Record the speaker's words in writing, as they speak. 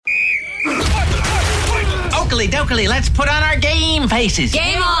Okily-dokily, let's put on our game faces.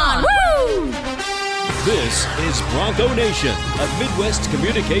 Game on! Woo! This is Bronco Nation, a Midwest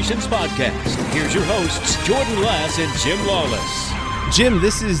communications podcast. Here's your hosts, Jordan Lass and Jim Lawless. Jim,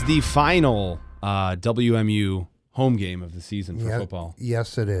 this is the final WMU home game of the season for football.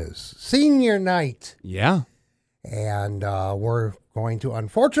 Yes, it is. Senior night. Yeah. And we're going to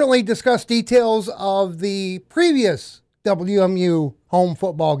unfortunately discuss details of the previous WMU home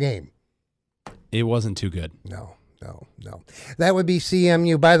football game. It wasn't too good. No. That would be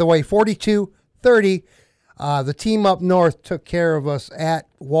CMU. By the way, 42-30. The team up north took care of us at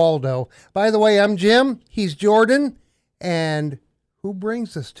Waldo. By the way, I'm Jim. He's Jordan. And who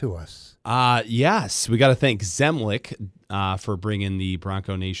brings this to us? Yes, we got to thank Zemlik for bringing the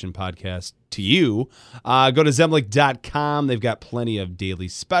Bronco Nation podcast to you. Go to Zemlik.com. They've got plenty of daily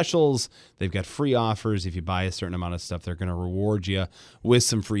specials. They've got free offers. If you buy a certain amount of stuff, they're going to reward you with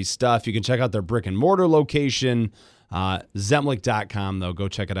some free stuff. You can check out their brick and mortar location, Zemlik.com, though. Go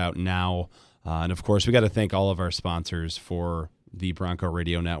check it out now. And, of course, we got to thank all of our sponsors for the Bronco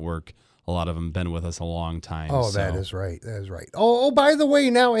Radio Network. A lot of them been with us a long time. Oh, so. That is right. Oh, by the way,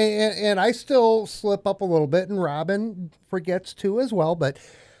 now, and I still slip up a little bit, and Robin forgets to as well, but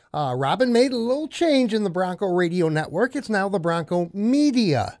Robin made a little change in the Bronco Radio Network. It's now the Bronco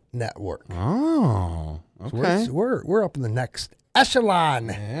Media Network. Oh, okay. So we're up in the next echelon.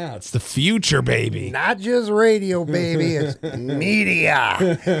 Yeah, it's the future, baby. Not just radio, baby. It's media.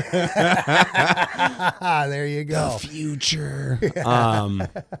 There you go. The future.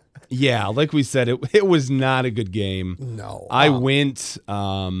 Yeah, like we said, it was not a good game. No. I went,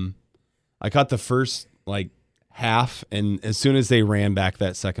 I caught the first, half, and as soon as they ran back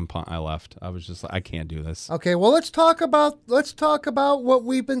that second punt, I left. I was just like, I can't do this. Okay, well, let's talk about what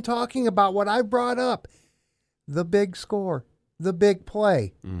we've been talking about, what I brought up. The big score, the big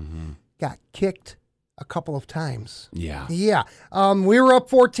play. Mm-hmm. Got kicked a couple of times. Yeah. Yeah. We were up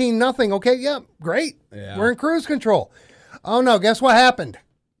 14-0. Okay, yeah, great. Yeah. We're in cruise control. Oh, no, guess what happened?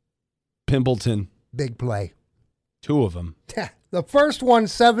 Pimpleton. Big play. Two of them. The first one,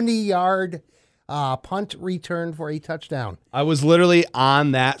 70-yard punt return for a touchdown. I was literally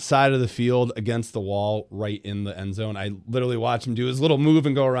on that side of the field against the wall right in the end zone. I literally watched him do his little move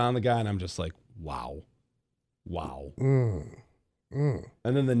and go around the guy, and I'm just like, wow. And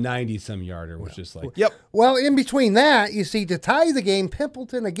then the 90-some yarder was just like, yep. Well, in between that, you see, to tie the game,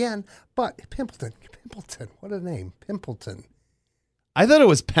 Pimpleton again. But Pimpleton, what a name, Pimpleton. I thought it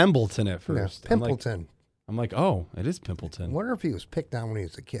was Pembleton at first. Yeah, Pimpleton. I'm like, oh, it is Pimpleton. I wonder if he was picked on when he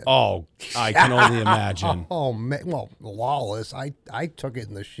was a kid. Oh, I can only imagine. Oh, man. Well, Lawless. I took it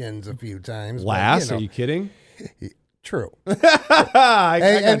in the shins a few times. Lass, but, are you kidding? True.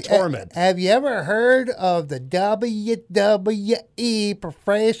 I got torment. Have you ever heard of the WWE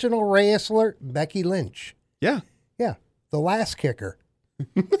professional wrestler Becky Lynch? Yeah. Yeah, the last kicker.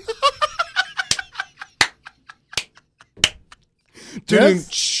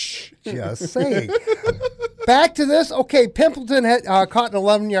 Just saying. Back to this. Okay, Pimpleton had caught an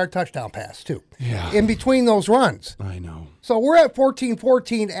 11-yard touchdown pass, too. Yeah. In between those runs. I know. So we're at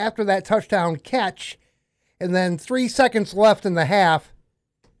 14-14 after that touchdown catch, and then 3 seconds left in the half.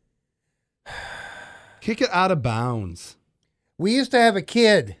 Kick it out of bounds. We used to have a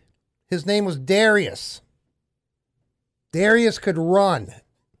kid. His name was Darius. Darius could run.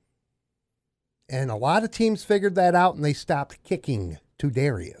 And a lot of teams figured that out, and they stopped kicking to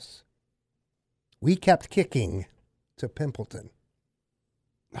Darius. We kept kicking to Pimpleton.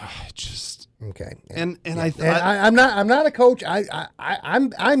 Okay. And I'm not a coach.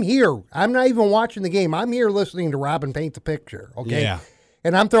 I'm here. I'm not even watching the game. I'm here listening to Robin paint the picture. Okay. Yeah.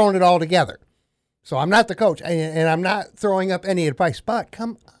 And I'm throwing it all together. So I'm not the coach, and I'm not throwing up any advice. But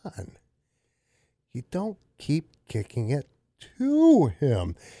come on, you don't keep kicking it to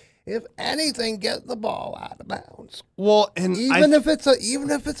him. If anything, get the ball out of bounds. Well, and even if it's a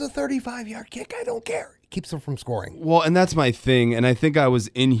 35-yard kick, I don't care. It keeps them from scoring. Well, and that's my thing. And I think I was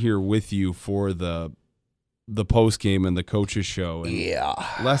in here with you for the post game and the coaches show. And yeah.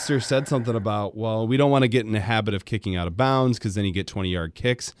 Lester said something about, well, we don't want to get in the habit of kicking out of bounds because then you get 20-yard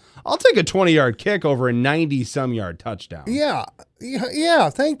kicks. I'll take a 20-yard kick over a 90-some yard touchdown. Yeah.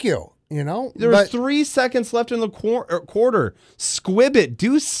 Thank you. You know, there was 3 seconds left in the quarter. Squib it.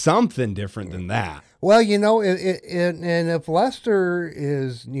 Do something different than that. Well, you know, and if Lester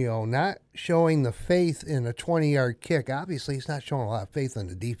is, not showing the faith in a 20-yard kick, obviously he's not showing a lot of faith in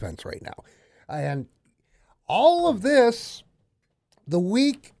the defense right now. And all of this, the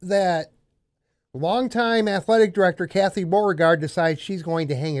week that longtime athletic director Kathy Beauregard decides she's going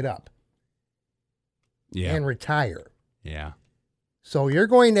to hang it up. Yeah. And retire. Yeah. So you're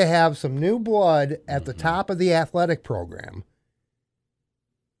going to have some new blood at the top of the athletic program.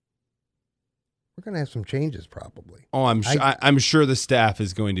 We're going to have some changes probably. Oh, I'm sure the staff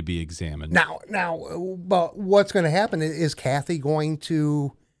is going to be examined. Now, but what's going to happen is Kathy going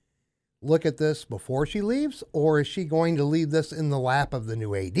to look at this before she leaves, or is she going to leave this in the lap of the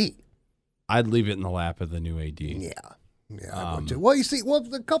new AD? I'd leave it in the lap of the new AD. Yeah, I would too. Well, you see,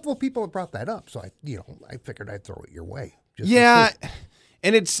 a couple of people have brought that up, so I figured I'd throw it your way. Yeah,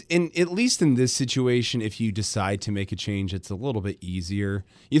 and it's at least in this situation, if you decide to make a change, it's a little bit easier.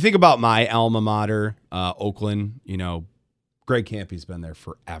 You think about my alma mater, Oakland. Greg Campy's been there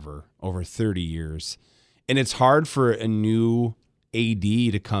forever, over 30 years, and it's hard for a new AD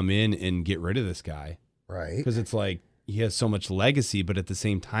to come in and get rid of this guy, right? Because it's like he has so much legacy, but at the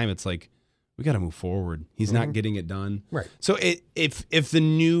same time, it's like we got to move forward. He's not getting it done, right? So if the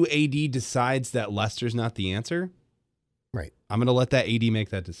new AD decides that Lester's not the answer, right, I'm going to let that AD make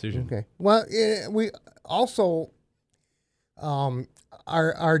that decision. Okay. Well, we also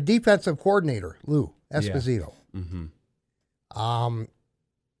our defensive coordinator Lou Esposito. Yeah. Mm-hmm.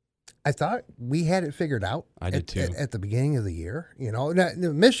 I thought we had it figured out. I did too. At the beginning of the year.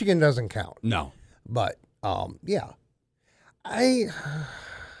 Michigan doesn't count. No. But yeah, I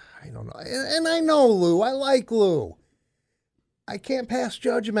don't know, and I know Lou. I like Lou. I can't pass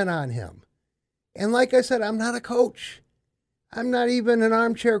judgment on him. And like I said, I'm not a coach. I'm not even an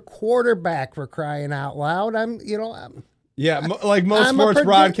armchair quarterback, for crying out loud. Like most sports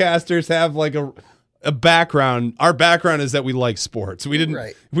broadcasters have like a background. Our background is that we like sports. We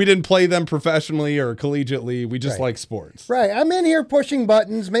didn't play them professionally or collegiately. We just like sports. Right. I'm in here pushing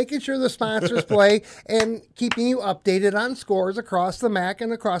buttons, making sure the sponsors play, and keeping you updated on scores across the MAC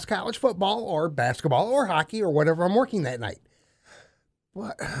and across college football or basketball or hockey or whatever I'm working that night.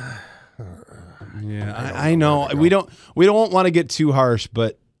 What? Yeah, I know. We don't want to get too harsh,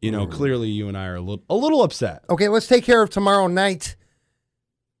 but clearly you and I are a little upset. Okay, let's take care of tomorrow night.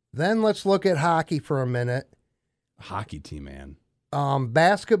 Then let's look at hockey for a minute. Hockey team, man.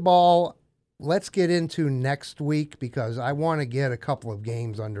 Basketball, let's get into next week because I want to get a couple of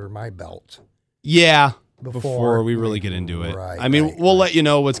games under my belt. Yeah, before we really get into it. Right, we'll let you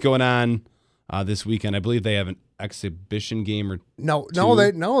know what's going on this weekend. I believe they have an exhibition game or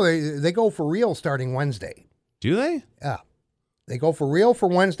they go for real starting Wednesday. Do they? Yeah, they go for real for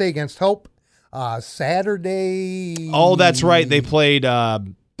Wednesday against Hope. Saturday. Oh, that's right. They played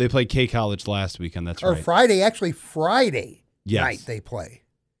K College last weekend. That's right. Or Friday, actually Friday night they play.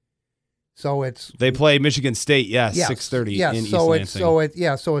 So they play Michigan State. Yes, 6:30 in East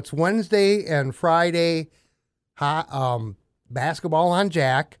Lansing. So it's Wednesday and Friday. Basketball on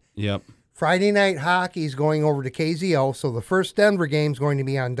Jack. Yep. Friday night hockey is going over to KZO. So the first Denver game is going to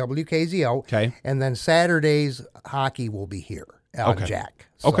be on WKZO. Okay. And then Saturday's hockey will be here on Jack.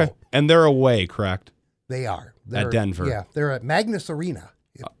 So okay. And they're away, correct? They are. At Denver. Yeah, they're at Magnus Arena.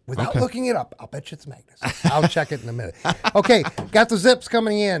 Without looking it up, I'll bet you it's Magnus. I'll check it in a minute. Okay, got the Zips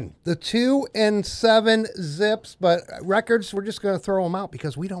coming in. The 2-7 Zips, but records, we're just going to throw them out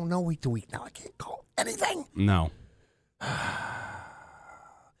because we don't know week to week. Now I can't call anything. No.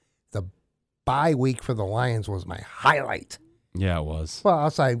 The bye week for the Lions was my highlight. Yeah, it was. Well,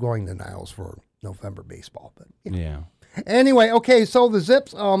 outside going to Niles for November baseball. But yeah. Anyway, okay, so the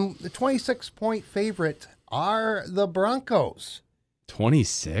Zips, the 26-point favorite are the Broncos.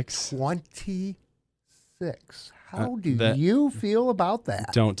 26? 26. How do you feel about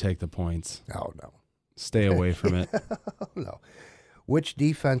that? Don't take the points. Oh, no. Stay away from it. No. Which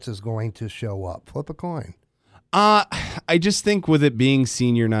defense is going to show up? Flip a coin. I just think with it being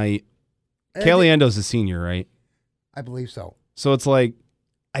senior night, Caliendo's a senior, right? I believe so. So it's like,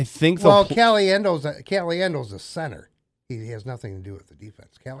 I think Caliendo's a center. He has nothing to do with the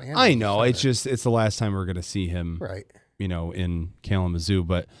defense. I know. It's the last time we're going to see him. Right. In Kalamazoo.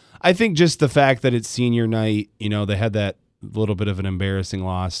 But I think just the fact that it's senior night, they had that little bit of an embarrassing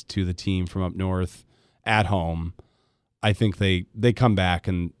loss to the team from up north at home. I think they come back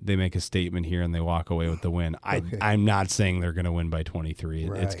and they make a statement here and they walk away with the win. I'm not saying they're going to win by 23.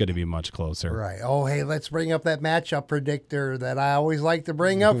 Right. It's going to be much closer. Right. Oh, hey, let's bring up that matchup predictor that I always like to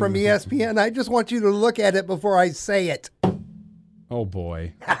bring up from ESPN. I just want you to look at it before I say it. Oh,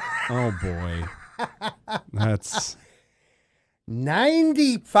 boy. Oh, boy. That's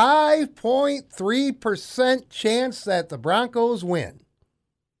 95.3% chance that the Broncos win.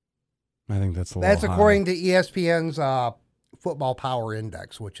 I think that's That's according to ESPN's Football Power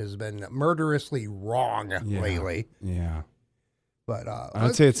Index, which has been murderously wrong lately. Yeah. But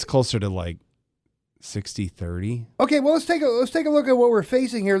I'd say it's closer to like 60-30. Okay, well let's take a look at what we're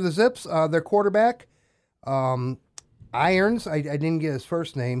facing here. The Zips, their quarterback, Irons, I didn't get his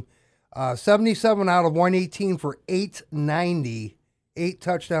first name. 77 out of 118 for 890, 8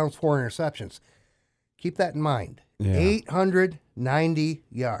 touchdowns, 4 interceptions. Keep that in mind. Yeah. 890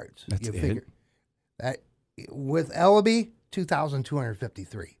 yards. That's you it? figure that with Ellaby,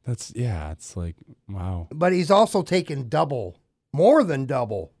 2,253. It's like, wow. But he's also taken more than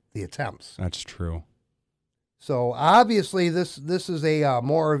double the attempts. That's true. So obviously this is a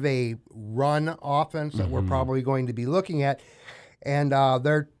more of a run offense that we're probably going to be looking at, and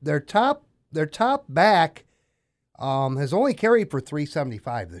their top back has only carried for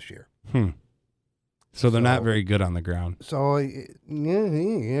 375 this year. So they're not very good on the ground. So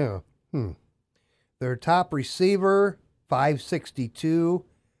yeah. Their top receiver 562,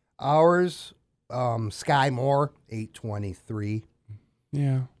 ours Sky Moore 823.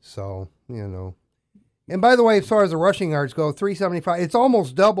 Yeah. So And by the way, as far as the rushing yards go, 375. It's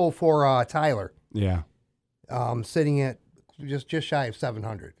almost double for Tyler. Yeah. Sitting at just shy of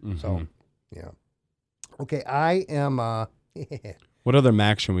 700. So, yeah. Okay, I am. What other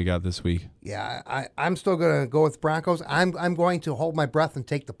action we got this week? Yeah, I'm still gonna go with Broncos. I'm going to hold my breath and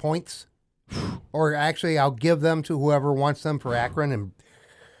take the points, or actually, I'll give them to whoever wants them for Akron. And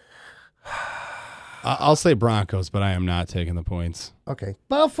I'll say Broncos, but I am not taking the points. okay,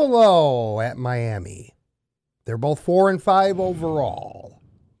 Buffalo at Miami. They're both 4-5 overall.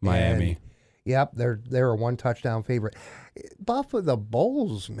 Miami. And, yep, they're a 1 touchdown favorite. Buffalo, the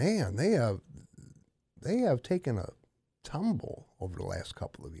Bulls, man, they have taken a tumble over the last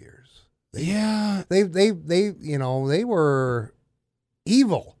couple of years. They were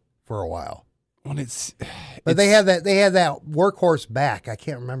evil for a while. When But they had that workhorse back. I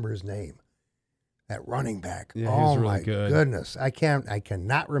can't remember his name. That running back. Yeah, he was really my good. Goodness. I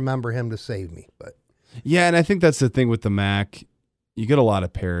cannot remember him to save me. But yeah, and I think that's the thing with the MAC. You get a lot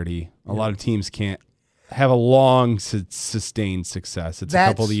of parity. A lot of teams can't have a long sustained success. It's a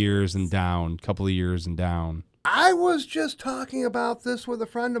couple of years and down, couple of years and down. I was just talking about this with a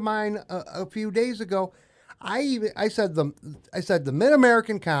friend of mine a few days ago. I said the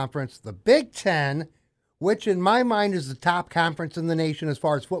Mid-American Conference, the Big Ten, which in my mind is the top conference in the nation as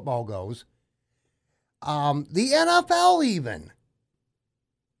far as football goes. The NFL even.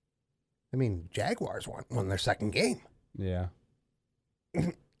 I mean, Jaguars won their second game. Yeah.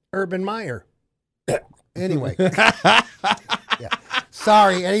 Urban Meyer. Anyway. Yeah.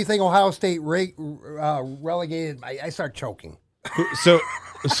 Sorry, anything Ohio State relegated, I start choking. So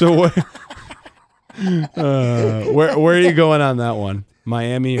what? Where are you going on that one?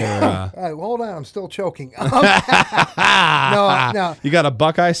 Miami or? All right, hold on, I'm still choking. No. You got a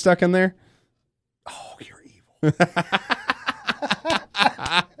Buckeye stuck in there? Oh, you're evil.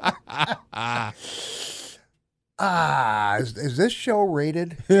 Is this show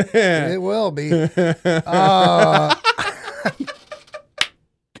rated? It will be.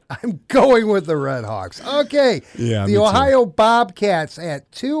 I'm going with the Red Hawks. Okay. Yeah. The Ohio Bobcats at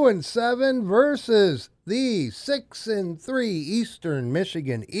 2-7 versus the 6-3 Eastern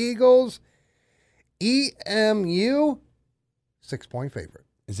Michigan Eagles. EMU, 6-point favorite.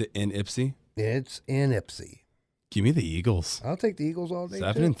 Is it in Ypsi? It's in Ypsi. Give me the Eagles. I'll take the Eagles all day.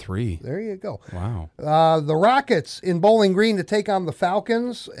 7-3. There you go. Wow. The Rockets in Bowling Green to take on the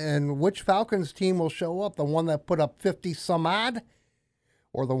Falcons. And which Falcons team will show up? The one that put up 50 some odd?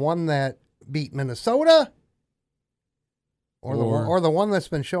 Or the one that beat Minnesota? Or the one that's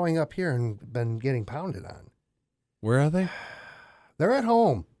been showing up here and been getting pounded on? Where are they? They're at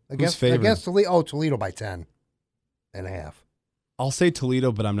home against Toledo. Oh, Toledo by 10.5. I'll say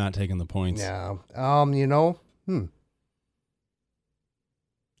Toledo, but I'm not taking the points. Yeah. I'm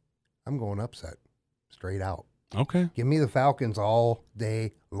going upset, straight out. Okay. Give me the Falcons all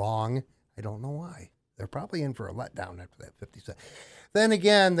day long. I don't know why. They're probably in for a letdown after that 50 Then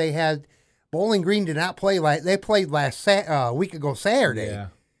again, they had Bowling Green did not play they played last week ago Saturday,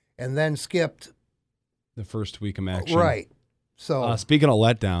 and then skipped the first week of action. Right. So speaking of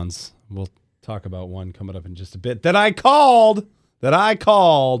letdowns, we'll talk about one coming up in just a bit that I called. I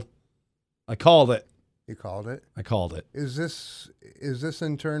called it. You called it? I called it. Is this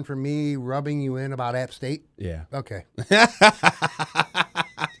in turn for me rubbing you in about App State? Yeah. Okay.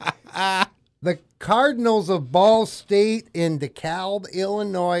 The Cardinals of Ball State in DeKalb,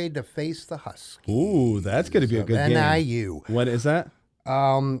 Illinois to face the Huskies. Ooh, that's going to be a good game. NIU. When is that?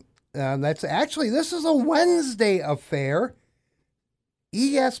 That's actually, this is a Wednesday affair.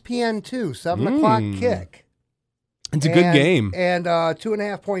 ESPN2, 7 o'clock kick. It's a good game. And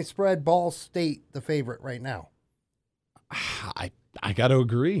 2.5-point spread, Ball State, the favorite right now. I got to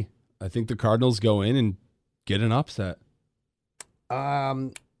agree. I think the Cardinals go in and get an upset.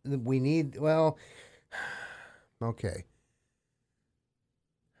 Okay.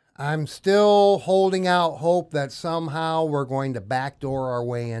 I'm still holding out hope that somehow we're going to backdoor our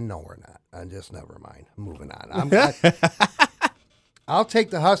way in. No, we're not. Just never mind. Moving on. I'll take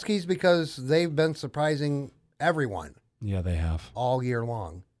the Huskies because they've been surprising everyone. Yeah, they have. All year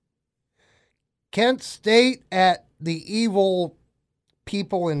long. Kent State at the evil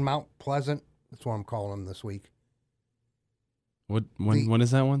people in Mount Pleasant. That's what I'm calling them this week. When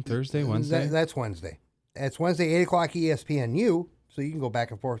is that one? Thursday? Wednesday? That's Wednesday. It's Wednesday, 8 o'clock ESPNU, so you can go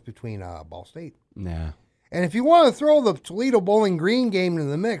back and forth between Ball State. Nah. And if you want to throw the Toledo Bowling Green game into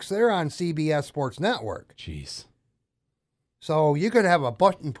the mix, they're on CBS Sports Network. Jeez. So you could have a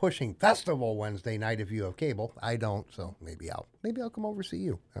button-pushing festival Wednesday night if you have cable. I don't, so maybe I'll come over see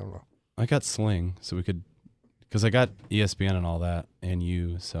you. I don't know. I got Sling, so we could, because I got ESPN and all that, and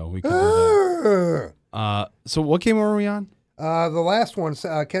you, so we could do that. So what game were we on? The last one,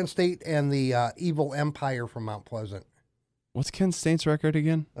 Kent State and the Evil Empire from Mount Pleasant. What's Kent State's record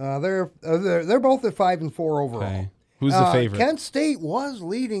again? They're both at 5-4 overall. Okay. Who's the favorite? Kent State was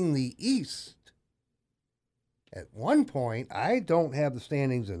leading the East at one point. I don't have the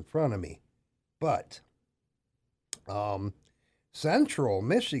standings in front of me, but Central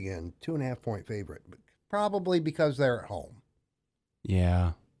Michigan 2.5-point favorite, probably because they're at home.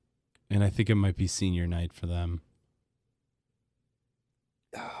 Yeah, and I think it might be senior night for them.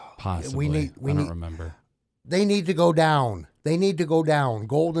 Possibly. I don't remember. They need to go down.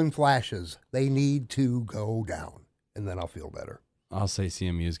 Golden Flashes. They need to go down, and then I'll feel better. I'll say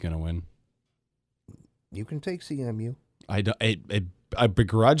CMU is going to win. You can take CMU. I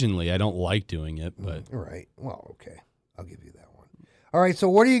begrudgingly, I don't like doing it, but All right. Well, okay. I'll give you that one. All right. So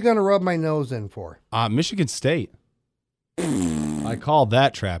what are you going to rub my nose in for? Michigan State. I called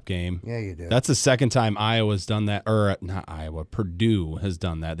that trap game. Yeah, you did. That's the second time Iowa's done that, or not Iowa, Purdue has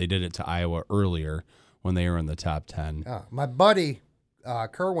done that. They did it to Iowa earlier when they were in the top 10. My buddy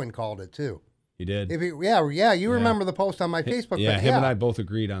Kerwin called it too. He did? You remember the post on my Facebook page. Yeah, him and I both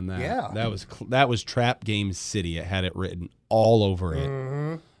agreed on that. Yeah. That was Trap Game City. It had it written all over it.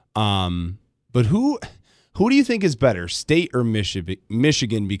 Mm-hmm. But who do you think is better, State or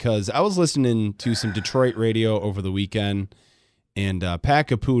Michigan? Because I was listening to some Detroit radio over the weekend, and Pat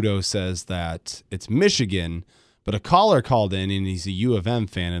Caputo says that it's Michigan, but a caller called in, and he's a U of M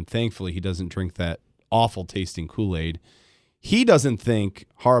fan, and thankfully he doesn't drink that awful tasting Kool-Aid. He doesn't think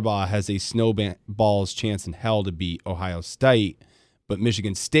Harbaugh has a snowball's chance in hell to beat Ohio State, but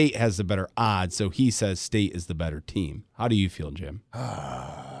Michigan State has the better odds, so he says State is the better team. How do you feel, Jim?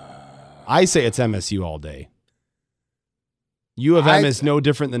 I say it's MSU all day. U of M is no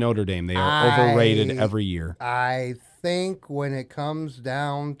different than Notre Dame. They are overrated every year. I think when it comes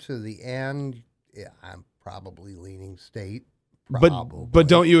down to the end, I'm probably leaning State. But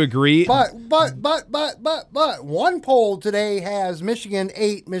don't you agree? But one poll today has Michigan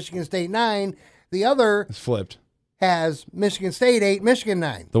 8, Michigan State 9. The other It's flipped. has Michigan State 8, Michigan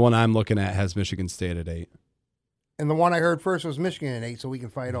 9. The one I'm looking at has Michigan State at 8. And the one I heard first was Michigan at 8, so we can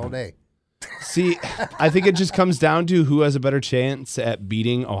fight all day. See, I think it just comes down to who has a better chance at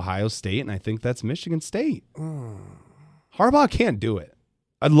beating Ohio State, and I think that's Michigan State. Harbaugh can't do it.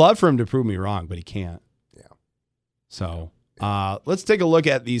 I'd love for him to prove me wrong, but he can't. Yeah. So let's take a look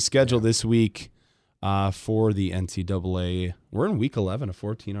at the schedule this week for the NCAA. We're in week 11 of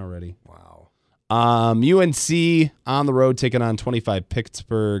 14 already. Wow. UNC on the road taking on 25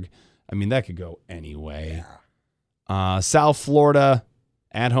 Pittsburgh. I mean, that could go anyway. Yeah. South Florida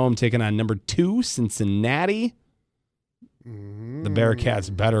at home taking on number 2 Cincinnati. The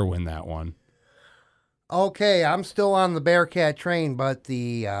Bearcats better win that one. Okay, I'm still on the Bearcat train, but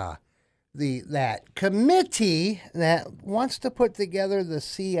that committee that wants to put together the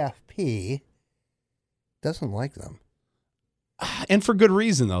CFP doesn't like them. And for good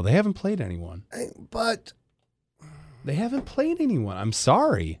reason, though. They haven't played anyone. But they haven't played anyone. I'm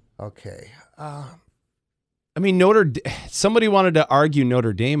sorry. Okay. I mean, somebody wanted to argue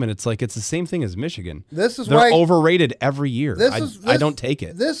Notre Dame, and it's like it's the same thing as Michigan. They're overrated every year. I don't take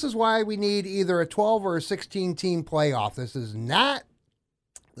it. This is why we need either a 12 or a 16 team playoff. This is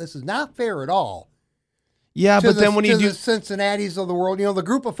not fair at all. Yeah, but then when you do the Cincinnati's of the world, the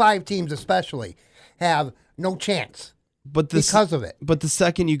group of 5 teams especially have no chance. Because of it. But the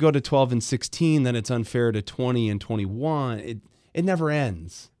second you go to 12 and 16, then it's unfair to 20 and 21. It never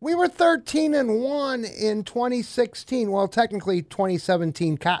ends. We were 13-1 in 2016. Well, technically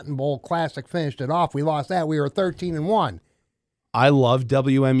 2017 Cotton Bowl Classic finished it off. We lost that. We were 13-1. I love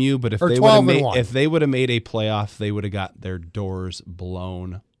WMU, but if they would have made a playoff, they would have got their doors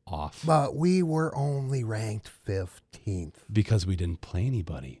blown off. But we were only ranked 15th because we didn't play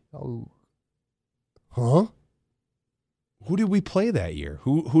anybody. Oh. Huh? Who did we play that year?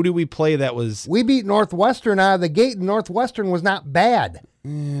 Who did we play that was... We beat Northwestern out of the gate, and Northwestern was not bad.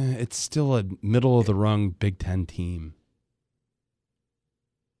 It's still a middle-of-the-rung Big Ten team.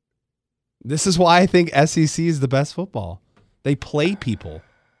 This is why I think SEC is the best football. They play people.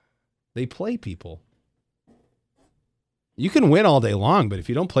 You can win all day long, but if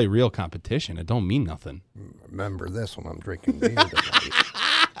you don't play real competition, it don't mean nothing. Remember this when I'm drinking beer tonight.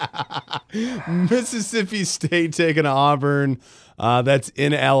 Mississippi State taking Auburn. That's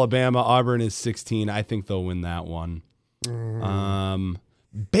in Alabama. Auburn is 16. I think they'll win that one.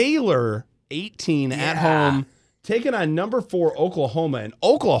 Baylor, 18 at home, taking on number 4 Oklahoma. And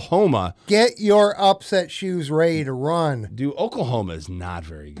Oklahoma, get your upset shoes ready to run. Dude, Oklahoma is not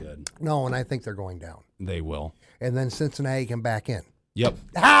very good. No, and I think they're going down. They will. And then Cincinnati can back in. Yep.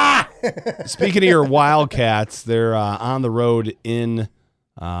 Speaking of your Wildcats, they're on the road in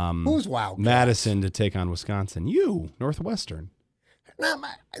who's Wildcats? Madison to take on Wisconsin. Northwestern.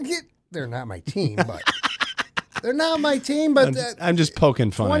 They're not my team, but they're not my team. But I'm just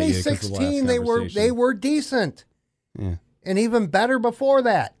poking fun at you. 2016, they were decent. Yeah. And even better before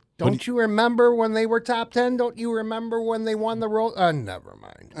that. Don't you remember when they were top 10? Don't you remember when they won the road? Never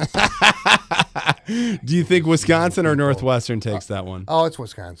mind. Do you think Wisconsin or Northwestern takes that one? Oh, it's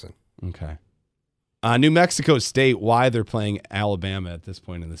Wisconsin. Okay. New Mexico State, why they're playing Alabama at this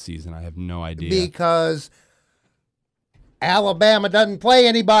point in the season, I have no idea. Because Alabama doesn't play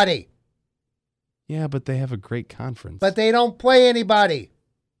anybody. Yeah, but they have a great conference. But they don't play anybody.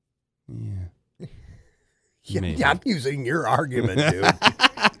 Yeah. Yeah, I'm using your argument, dude.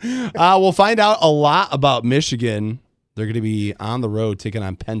 We'll find out a lot about Michigan. They're going to be on the road taking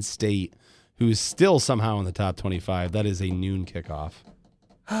on Penn State, who is still somehow in the top 25. That is a noon kickoff.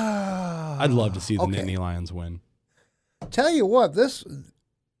 I'd love to see the Nittany Lions win. Tell you what,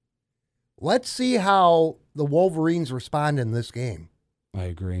 let's see how the Wolverines respond in this game. I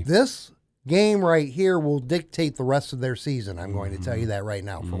agree. This game right here will dictate the rest of their season. I'm going to tell you that right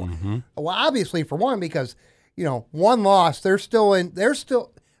now. For one. Well, obviously for one, because one loss,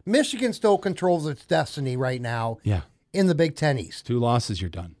 Michigan still controls its destiny right now. Yeah. In the Big Ten East. 2 losses, you're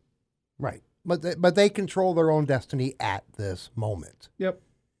done. Right. But they control their own destiny at this moment. Yep.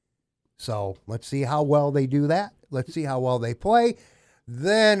 So let's see how well they do that. Let's see how well they play.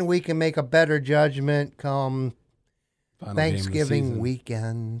 Then we can make a better judgment come Final Thanksgiving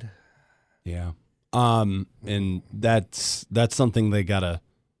weekend. Yeah. And that's something they gotta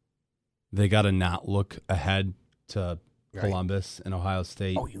not look ahead to Columbus and Ohio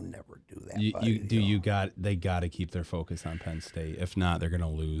State. Oh, you never do that. They gotta keep their focus on Penn State. If not, they're gonna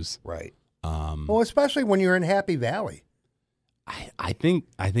lose. Right. Well, especially when you're in Happy Valley. I think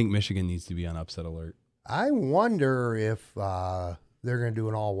Michigan needs to be on upset alert. I wonder if they're going to do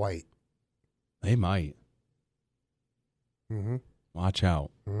an all white. They might. Mm-hmm. Watch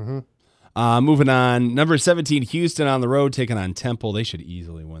out. Mm-hmm. Moving on, number 17, Houston on the road taking on Temple. They should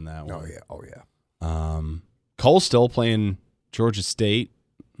easily win that one. Oh yeah. Coastal playing Georgia State.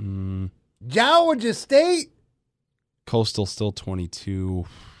 Georgia State. Coastal still 22.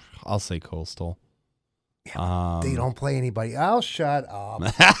 I'll say Coastal. They don't play anybody. I'll shut up.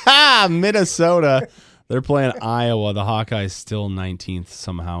 Minnesota. They're playing Iowa. The Hawkeyes still 19th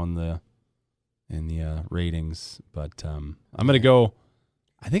somehow in the ratings, but I'm gonna go.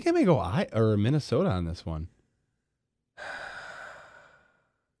 I think I may go Minnesota on this one.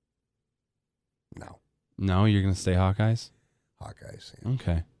 No, you're gonna stay Hawkeyes. Hawkeyes. Yeah.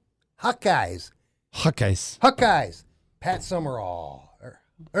 Okay. Hawkeyes. Pat Summerall.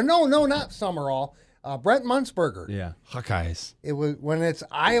 Or no, not Summerall. Brent Munzberger. Yeah, Hawkeyes. It was when it's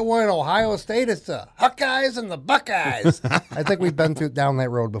Iowa and Ohio State. It's the Hawkeyes and the Buckeyes. I think we've been down that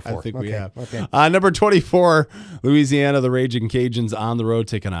road before. I think we have. Okay. Number 24, Louisiana, the Raging Cajuns on the road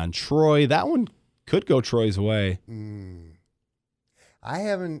taking on Troy. That one could go Troy's way. I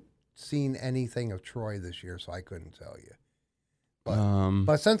haven't seen anything of Troy this year, so I couldn't tell you.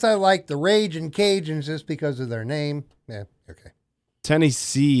 But since I like the Raging Cajuns just because of their name, yeah, okay.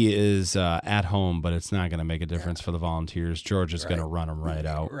 Tennessee is at home, but it's not going to make a difference for the Volunteers. Georgia's going to run them right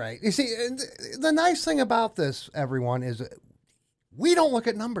out. Right. You see, the nice thing about this, everyone, is we don't look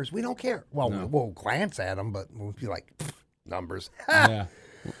at numbers. We don't care. Well, we'll glance at them, but we'll be like, numbers. Yeah.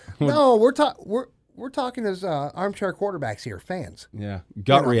 No, we're talking as armchair quarterbacks here, fans. Yeah.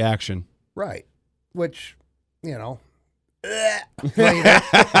 Gut reaction. Right. Which,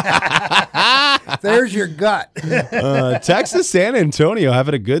 there's your gut. Texas San Antonio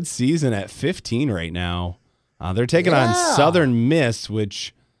having a good season at 15 right now. They're taking on Southern Miss,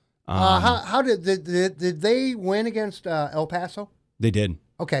 which how did they win against El Paso? They did.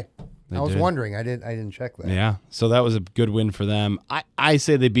 Okay. They I was did. wondering. I didn't check that. Yeah, so that was a good win for them. I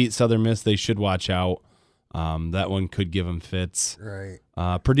say they beat Southern Miss. They should watch out. That one could give them fits. Right.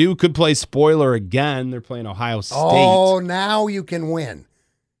 Purdue could play spoiler again. They're playing Ohio State. Oh, now you can win.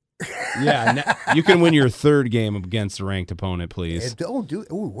 Yeah, you can win your third game against a ranked opponent, please.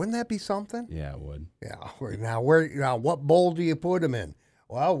 Wouldn't that be something? Yeah, it would. Yeah. Now, what bowl do you put them in?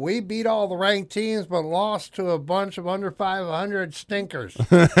 Well, we beat all the ranked teams, but lost to a bunch of under 500 stinkers.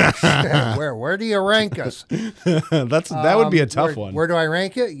 Where do you rank us? That would be a tough one. Where do I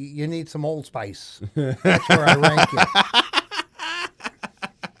rank it? You need some Old Spice. That's where I rank it.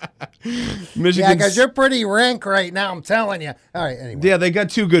 Michigan, Yeah, because you're pretty rank right now. I'm telling you. All right. Anyway. Yeah, they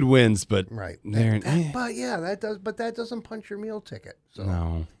got 2 good wins, but Right. they're But yeah, that doesn't punch your meal ticket. So.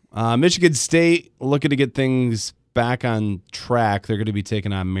 no. Michigan State looking to get things back on track. They're going to be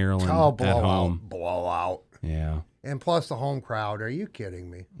taking on Maryland at home. Blowout. Yeah. And plus the home crowd. Are you kidding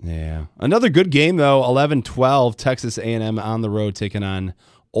me? Yeah. Another good game though. 11-12. Texas A&M on the road taking on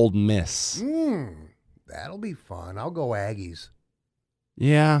Ole Miss. That'll be fun. I'll go Aggies.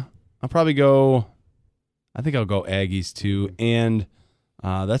 Yeah. I'll probably go. I think I'll go Aggies too. And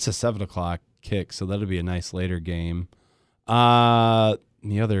that's a 7:00 kick, so that'll be a nice later game. The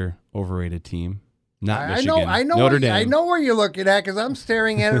other overrated team. Not Michigan. I know. Notre Dame. I know where you're looking at because I'm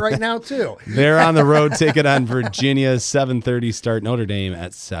staring at it right now too. They're on the road taking on Virginia. 7:30 start. Notre Dame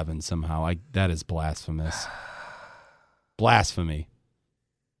at 7 somehow. That is blasphemous. Blasphemy.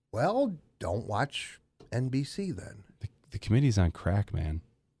 Well, don't watch NBC then. The committee's on crack, man.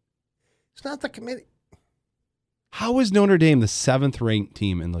 It's not the committee. How is Notre Dame the 7th ranked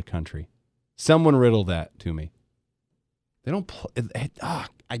team in the country? Someone riddle that to me. They don't play.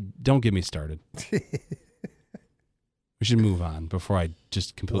 Don't get me started. We should move on before I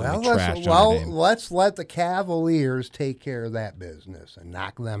just completely trash Notre Dame. Let's let the Cavaliers take care of that business and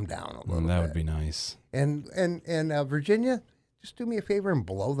knock them down a little bit. That would be nice. And Virginia, just do me a favor and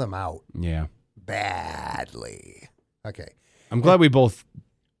blow them out Yeah. badly. Okay. I'm glad we both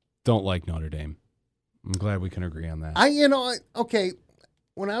don't like Notre Dame. I'm glad we can agree on that. Okay.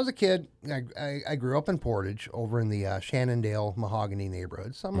 When I was a kid, I grew up in Portage over in the Shannondale Mahogany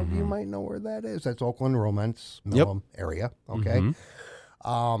neighborhood. Some of you might know where that is. That's Oakland, Romance, Millam area. Okay.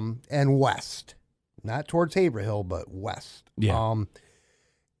 And west, not towards Haverhill, but west. Yeah.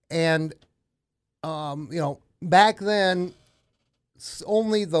 Back then,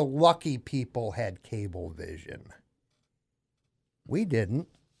 only the lucky people had cable vision. We didn't.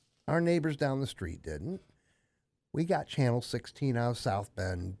 Our neighbors down the street didn't. We got Channel 16 out of South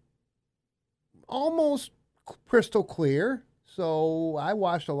Bend, almost crystal clear. So I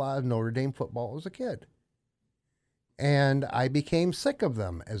watched a lot of Notre Dame football as a kid. And I became sick of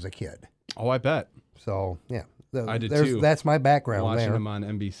them as a kid. Oh, I bet. So, yeah. I did too. That's my background Watching there. them on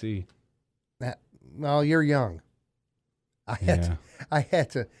NBC. Well, you're young. I had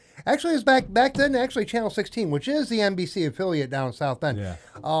to. Actually, it was back then. Actually, Channel 16, which is the NBC affiliate down in South Bend. Yeah.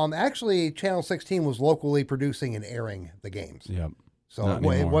 Actually, Channel 16 was locally producing and airing the games. Yep. So Not it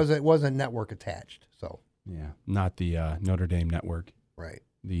anymore. wasn't network attached. So Yeah. Not the Notre Dame network. right.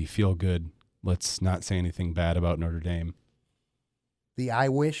 The feel good. Let's not say anything bad about Notre Dame. The I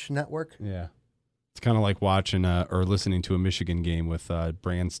Wish network. Yeah. It's kind of like watching or listening to a Michigan game with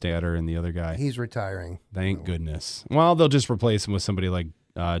Brandstatter and the other guy. He's retiring. Thank goodness. Well, they'll just replace him with somebody like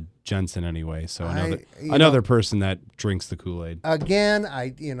Jensen anyway. So another person that drinks the Kool-Aid. Again,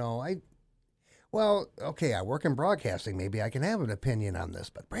 well, okay, I work in broadcasting. Maybe I can have an opinion on this,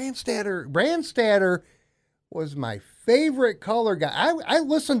 but Brandstatter was my favorite color guy. I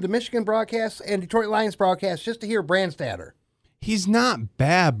listened to Michigan broadcasts and Detroit Lions broadcasts just to hear Brandstatter. He's not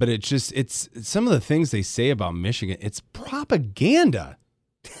bad, but it's some of the things they say about Michigan. It's propaganda.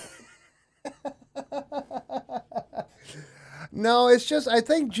 No, it's just I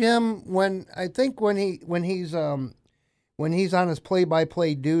think Jim when he's on his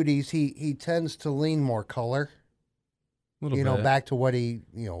play-by-play duties, he tends to lean more color. A little bit. Back to what he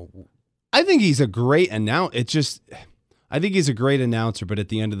I think he's a great announcer. I think he's a great announcer, but at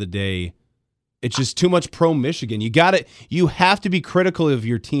the end of the day, it's just too much pro Michigan. You have to be critical of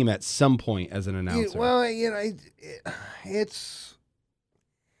your team at some point as an announcer.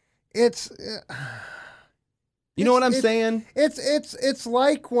 It's you know what I'm saying? It's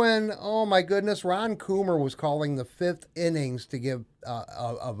like when, oh my goodness, Ron Coomer was calling the 5th innings to give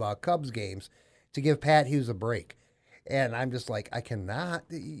of Cubs games to give Pat Hughes a break, and I'm just like, I cannot.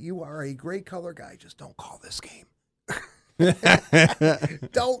 You are a great color guy. Just don't call this game.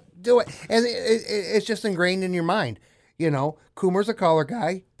 Don't do it. And it's just ingrained in your mind. Coomer's a color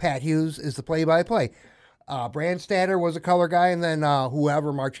guy. Pat Hughes is the play-by-play. Brandstatter was a color guy, and then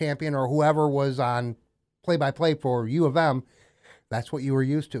whoever, Mark Champion or whoever was on play-by-play for U of M, that's what you were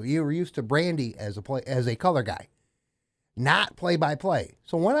used to. You were used to Brandy as a color guy, not play-by-play.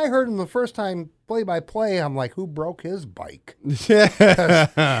 So when I heard him the first time play-by-play, I'm like, who broke his bike?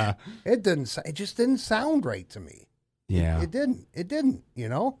 It just didn't sound right to me. Yeah. It didn't.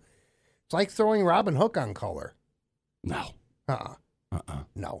 It's like throwing Robin Hook on color. No. No.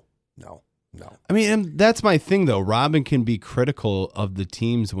 I mean, and that's my thing, though. Robin can be critical of the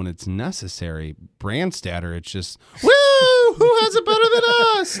teams when it's necessary. Brandstatter, it's just, woo! Who has it better than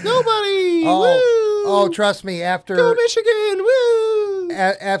us? Nobody! Oh, trust me. After Go Michigan! Woo!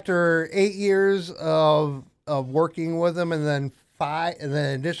 After 8 years of working with him, and then an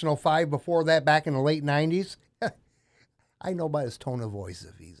additional 5 before that, back in the late 90s, I know by his tone of voice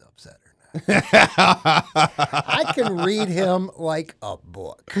if he's upset or not. I can read him like a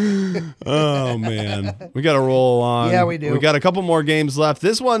book. Oh, man. We got to roll on. Yeah, we do. We got a couple more games left.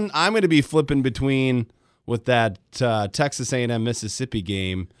 This one, I'm going to be flipping between with that Texas A&M Mississippi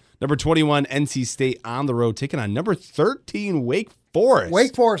game. Number 21, NC State on the road, taking on number 13, Wake Forest.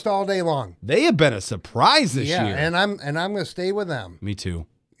 Wake Forest all day long. They have been a surprise this year. And I'm going to stay with them. Me too.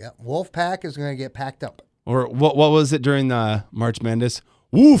 Yeah, Wolfpack is going to get packed up. Or what was it during the March Madness?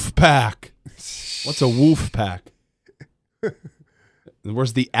 Woof pack. What's a woof pack?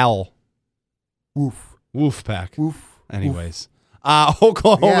 Where's the L? Woof. Woof pack. Woof. Anyways.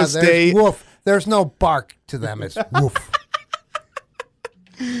 Oklahoma State. Woof. There's no bark to them. It's woof.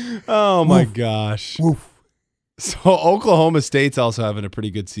 Oh, my gosh. Woof. So Oklahoma State's also having a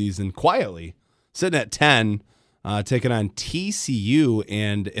pretty good season, quietly. Sitting at 10, taking on TCU.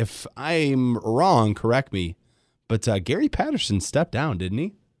 And if I'm wrong, correct me. But Gary Patterson stepped down, didn't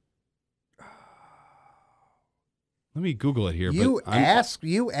he? Let me Google it here. You ask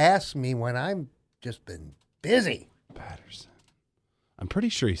me when I'm just been busy. Patterson. I'm pretty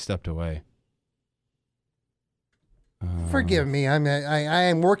sure he stepped away. Forgive me. I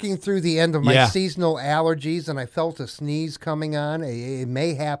am working through the end of my seasonal allergies, and I felt a sneeze coming on. It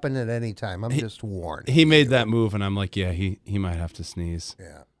may happen at any time. I'm just warned. He made that move, and I'm like, yeah, he might have to sneeze.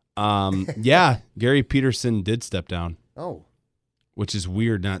 Yeah. Yeah, Gary Peterson did step down. Oh. Which is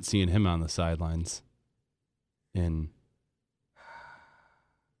weird not seeing him on the sidelines. And,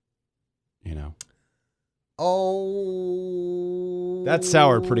 Oh. That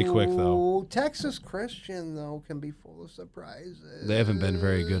soured pretty quick, though. Texas Christian, though, can be full of surprises. They haven't been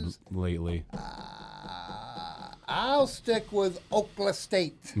very good lately. I'll stick with Oklahoma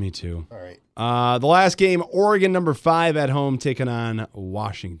State. Me too. All right. The last game, Oregon number 5 at home taking on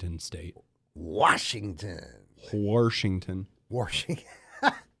Washington State. Washington.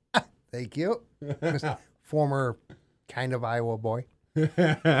 Thank you. Former kind of Iowa boy.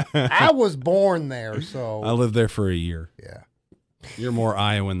 I was born there, so. I lived there for a year. Yeah. You're more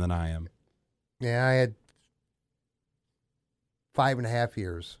Iowan than I am. Yeah, I had 5.5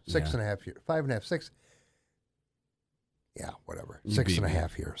 years, 6.5 years, 5.5, 6. Yeah, whatever.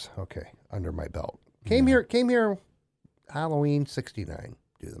 6.5 years. Okay, under my belt. Came here Halloween 69.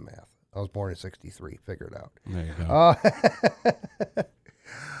 Do the math. I was born in 63. Figure it out. There you go.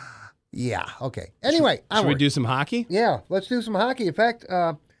 Yeah, okay. Anyway. Should we do some hockey? Yeah, let's do some hockey. In fact,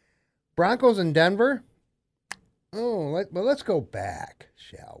 Broncos in Denver. Let's go back,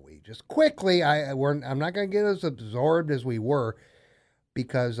 shall we? Just quickly, I'm not going to get as absorbed as we were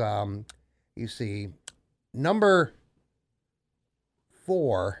because, you see, number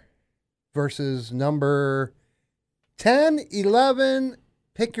 4 versus number 10, 11,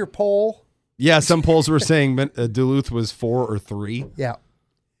 pick your poll. Yeah, some polls were saying Duluth was 4 or 3. Yeah.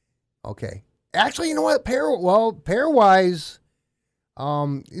 Okay. Actually, you know what? Pairwise,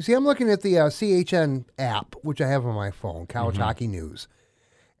 you see, I'm looking at the CHN app, which I have on my phone, College Hockey News.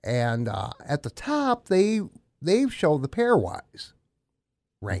 And at the top, they show the pairwise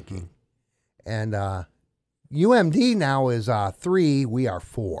ranking. And UMD now is 3. We are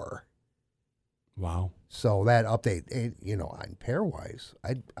 4. Wow. So that update, on pairwise,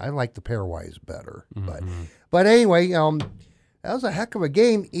 I like the pairwise better. But anyway, that was a heck of a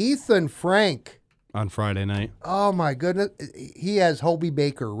game. Ethan Frank. On Friday night. Oh, my goodness. He has Hobie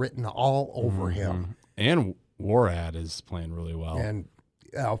Baker written all over him. And Warad is playing really well. And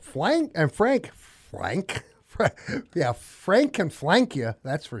Frank can flank you,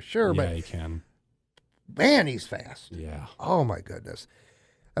 that's for sure. Yeah, but he can. Man, he's fast. Yeah. Oh, my goodness.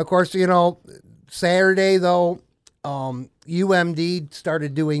 Of course, Saturday, though, UMD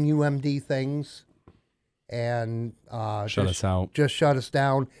started doing UMD things. And Shut us out. Just shut us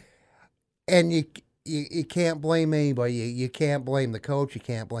down. And you can't blame anybody. You can't blame the coach. You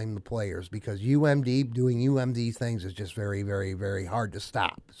can't blame the players because UMD doing UMD things is just very, very, very hard to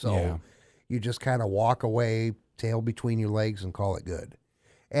stop. So you just kind of walk away, tail between your legs, and call it good.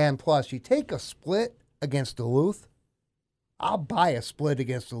 And plus, you take a split against Duluth, I'll buy a split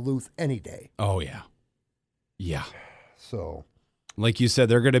against Duluth any day. Oh, yeah. Yeah. So, like you said,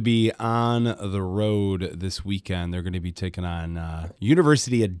 they're going to be on the road this weekend. They're going to be taking on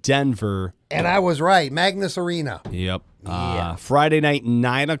University of Denver. And I was right. Magnus Arena. Yep. Yeah. Friday night,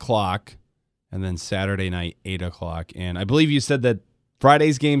 9 o'clock, and then Saturday night, 8 o'clock. And I believe you said that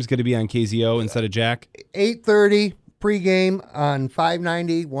Friday's game is going to be on KZO instead of Jack? 8:30 pregame on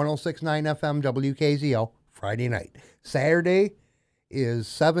 590, 106.9 FM, WKZO, Friday night. Saturday is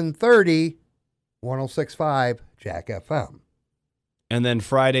 7:30, 106.5, Jack FM. And then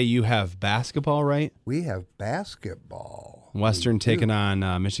Friday you have basketball, right? We have basketball. Western taking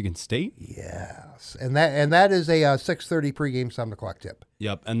on Michigan State? Yes. And that is a 6:30 pregame, 7 o'clock tip.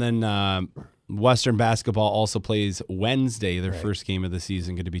 Yep. And then Western basketball also plays Wednesday, their first game of the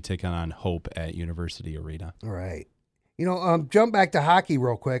season, going to be taking on Hope at University Arena. All right. You know, jump back to hockey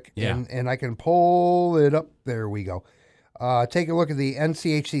real quick, Yeah. and I can pull it up. There we go. Take a look at the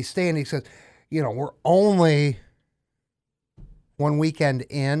NCHC standings. Says, you know, we're only one weekend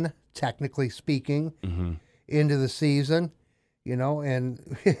in, technically speaking, into the season. You know,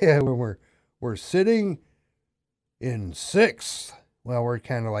 and we're sitting in sixth. Well, we're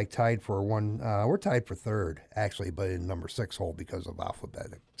kind of like tied for one. We're tied for third, actually, but in number 6 hole because of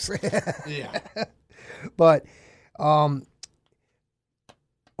alphabetics. Yeah. But,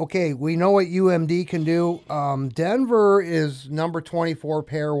 okay, we know what UMD can do. Denver is number 24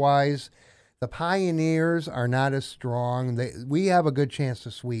 pairwise. The Pioneers are not as strong. We have a good chance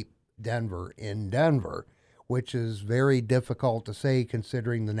to sweep Denver in Denver, which is very difficult to say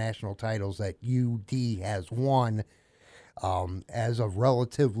considering the national titles that UD has won as of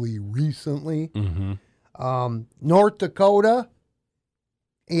relatively recently. North Dakota,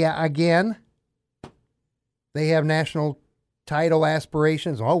 yeah, again, they have national title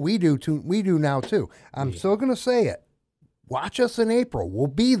aspirations. Oh, we do too. We do now too. I'm still going to say it. Watch us in April. We'll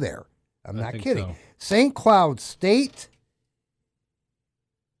be there. I'm not kidding. So. St. Cloud State.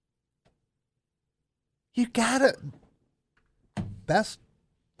 You got it. Best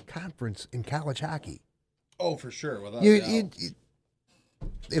conference in college hockey. Oh, for sure. Without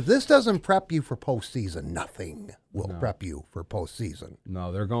If this doesn't prep you for postseason, nothing will prep you for postseason.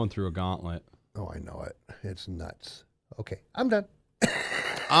 No, they're going through a gauntlet. Oh, I know it. It's nuts. Okay, I'm done.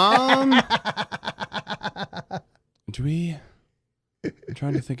 Do we? I'm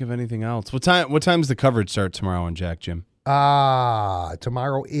trying to think of anything else. What time's the coverage start tomorrow on Jack, Jim?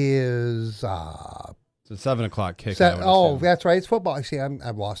 Tomorrow is It's a 7 o'clock kick. That's right. It's football. See,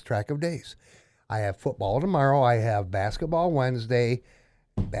 I've lost track of days. I have football tomorrow. I have basketball Wednesday,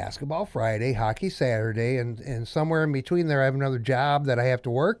 basketball Friday, hockey Saturday, and somewhere in between there I have another job that I have to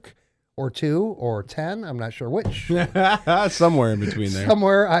work, or 2 or 10. I'm not sure which. Somewhere in between there.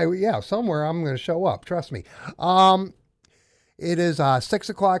 Somewhere I'm going to show up. Trust me. It is 6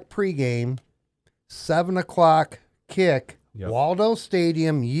 o'clock pregame, 7 o'clock kick. Yep. Waldo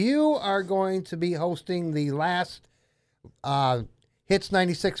Stadium. You are going to be hosting the last Hits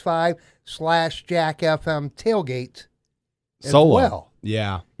 96.5 / Jack FM tailgate as Solo. well.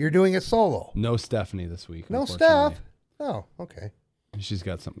 Yeah. You're doing it solo. No Stephanie this week. No unfortunately. Steph. Oh, okay. She's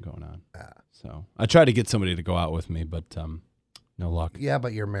got something going on. So I tried to get somebody to go out with me, but no luck. Yeah,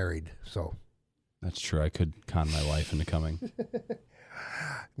 but you're married, so. That's true. I could con my wife into coming.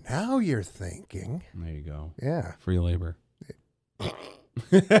 Now you're thinking. There you go. Yeah. Free labor.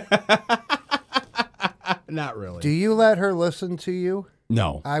 Not really. Do you let her listen to you?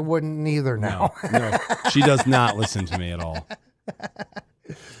 No. I wouldn't either now. No. She does not listen to me at all.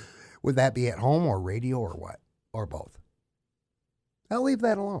 Would that be at home or radio or what? Or both? I'll leave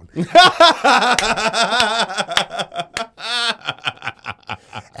that alone.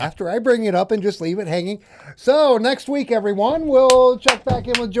 After I bring it up and just leave it hanging. So next week, everyone, we'll check back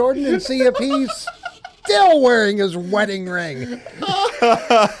in with Jordan and see if he's still wearing his wedding ring.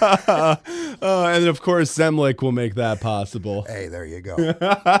 And of course, Zemlik will make that possible. Hey, there you go.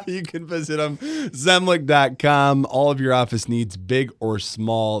 You can visit them, Zemlik.com. All of your office needs, big or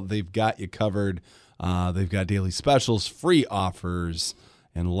small, they've got you covered. They've got daily specials, free offers,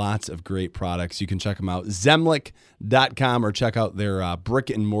 and lots of great products. You can check them out, Zemlik.com, or check out their brick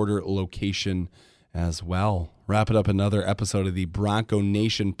and mortar location as well. Wrapping up another episode of the Bronco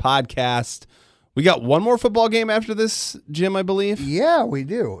Nation podcast. We got one more football game after this, Jim, I believe. Yeah, we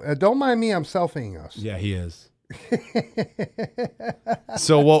do. Don't mind me, I'm selfing us. Yeah, he is.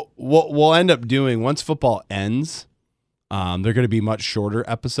 So what we'll end up doing once football ends, they're going to be much shorter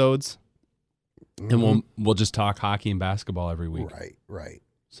episodes, and we'll just talk hockey and basketball every week. Right.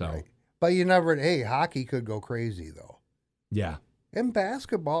 So, Right. But you never. Hey, hockey could go crazy though. yeah. And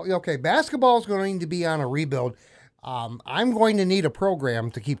basketball. Okay, basketball is going to be on a rebuild. I'm going to need a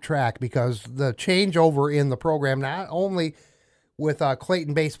program to keep track because the changeover in the program, not only with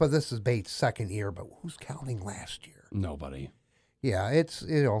Clayton Bates, but this is Bates' second year, but who's counting last year? Nobody. Yeah, it's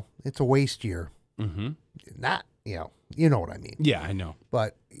a waste year. Mm-hmm. Not, you know what I mean. Yeah, I know.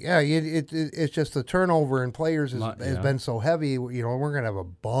 But yeah, it's just the turnover in players has been so heavy. We're going to have a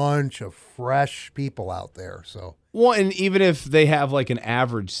bunch of fresh people out there. So. Well, and even if they have like an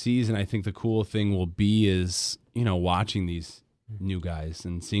average season, I think the cool thing will be is, watching these new guys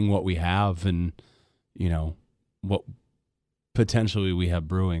and seeing what we have and, what potentially we have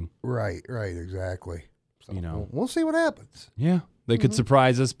brewing. Right, exactly. So we'll see what happens. Yeah, they could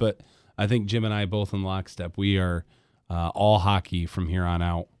surprise us, but I think Jim and I both in lockstep. We are all hockey from here on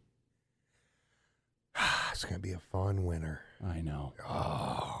out. It's going to be a fun winter. I know.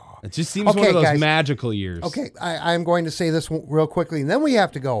 Oh. It just seems one of those magical years. Okay, I'm going to say this real quickly, and then we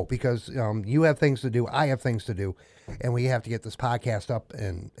have to go because you have things to do, I have things to do, and we have to get this podcast up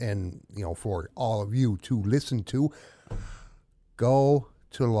and for all of you to listen to. Go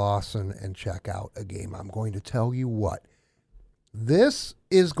to Lawson and check out a game. I'm going to tell you what. This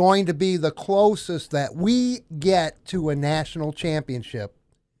is going to be the closest that we get to a national championship.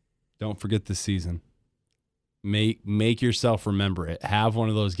 Don't forget this season. Make yourself remember it. Have one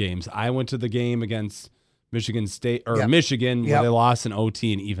of those games. I went to the game against Michigan State or Michigan where they lost in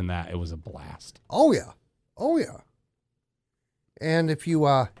OT, and even that, it was a blast. Oh yeah. And if you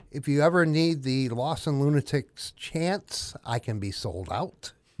ever need the Lawson Lunatics chants, I can be sold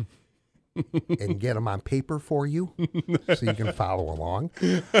out and get them on paper for you so you can follow along.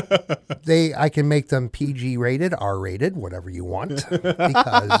 I can make them PG rated, R rated, whatever you want,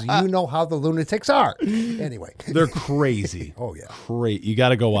 because you know how the Lunatics are. Anyway, they're crazy. Oh yeah, great. You got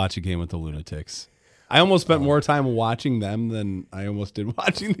to go watch a game with the Lunatics. I almost spent more time watching them than I almost did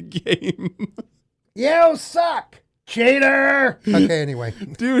watching the game. You suck. Cheater! Okay, anyway.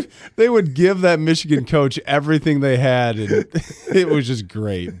 Dude, they would give that Michigan coach everything they had, and it was just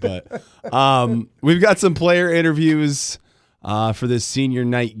great. But we've got some player interviews for this senior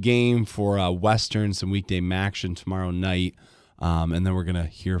night game for Western, some weekday action tomorrow night. And then we're going to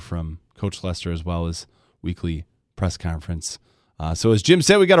hear from Coach Lester as well as weekly press conference. So as Jim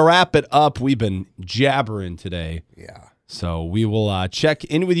said, we got to wrap it up. We've been jabbering today. Yeah. So we will check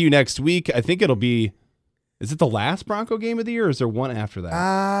in with you next week. I think it'll be... Is it the last Bronco game of the year, or is there one after that?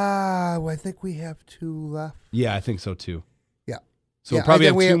 I think we have 2 left. Yeah, I think so, too. Yeah. So we'll probably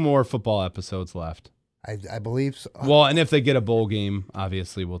have 2 more football episodes left. I believe so. Well, and if they get a bowl game,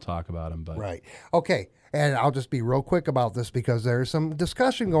 obviously we'll talk about them. But right. Okay, and I'll just be real quick about this because there's some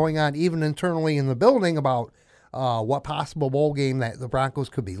discussion going on even internally in the building about what possible bowl game that the Broncos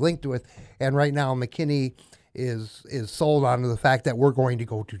could be linked with. And right now, McKinney is sold on the fact that we're going to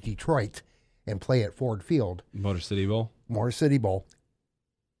go to Detroit and play at Ford Field. Motor City Bowl.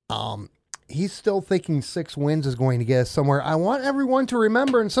 He's still thinking 6 wins is going to get us somewhere. I want everyone to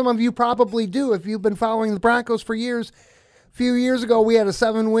remember, and some of you probably do if you've been following the Broncos for years. A few years ago, we had a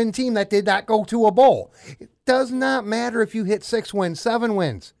 7-win team that did not go to a bowl. It does not matter if you hit 6 wins, 7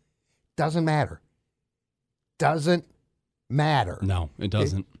 wins. Doesn't matter. Doesn't matter. No, it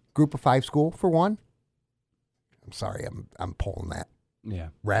doesn't. Group of 5 school for one. I'm sorry, I'm pulling that. Yeah,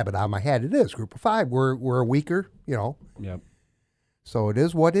 rabbit out of my head. It is group of 5. We're weaker, Yep. So it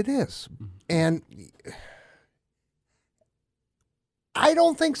is what it is, and I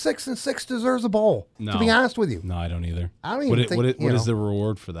don't think 6-6 deserves a bowl. No. To be honest with you, No, I don't either. I don't even think. What is the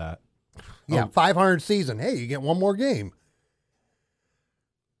reward for that? Yeah, 500 season. Hey, you get one more game.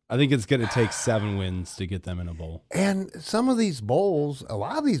 I think it's going to take 7 wins to get them in a bowl. And some of these bowls, a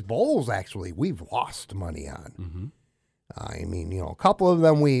lot of these bowls, actually, we've lost money on. Mm-hmm. I mean, a couple of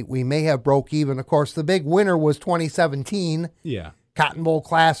them we may have broke even. Of course, the big winner was 2017. Yeah. Cotton Bowl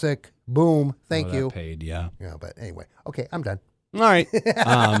Classic. Boom. Thank you. Paid, yeah. Yeah, but anyway. Okay, I'm done. All right.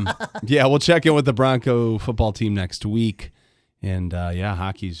 Yeah, we'll check in with the Bronco football team next week. And,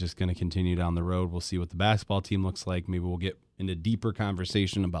 hockey's just going to continue down the road. We'll see what the basketball team looks like. Maybe we'll get into deeper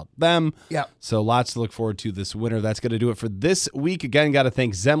conversation about them. Yeah. So lots to look forward to this winter. That's going to do it for this week. Again, got to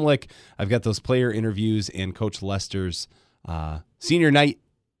thank Zemlik. I've got those player interviews and Coach Lester's senior night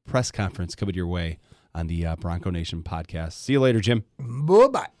press conference coming your way on the Bronco Nation podcast. See you later, Jim.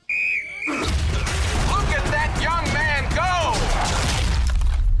 Bye-bye. Look at that young man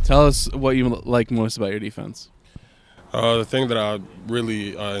go! Tell us what you like most about your defense. The thing that I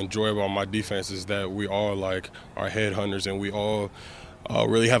really enjoy about my defense is that we all are headhunters, and we all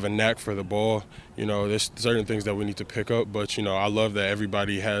really have a knack for the ball. There's certain things that we need to pick up, but I love that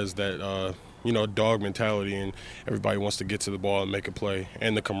everybody has that dog mentality, and everybody wants to get to the ball and make a play,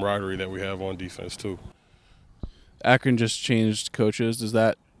 and the camaraderie that we have on defense too. Akron just changed coaches. Does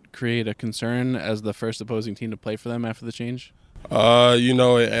that create a concern as the first opposing team to play for them after the change? It's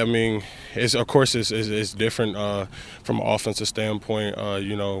different from an offensive standpoint,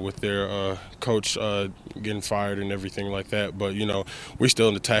 with their coach getting fired and everything like that. But, we're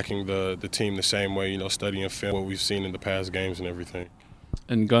still attacking the team the same way, studying film, what we've seen in the past games and everything.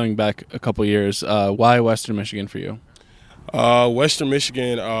 And going back a couple years, why Western Michigan for you? Western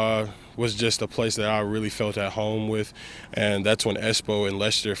Michigan was just a place that I really felt at home with, and that's when Espo and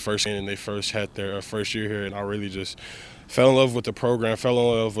Lester first came and they first had their first year here, and I really just fell in love with the program, fell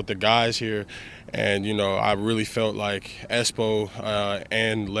in love with the guys here, and I really felt like Espo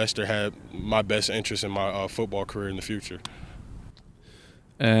and Lester had my best interest in my football career in the future.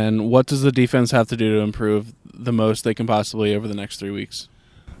 And what does the defense have to do to improve the most they can possibly over the next 3 weeks?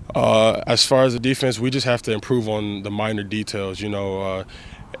 As far as the defense, we just have to improve on the minor details.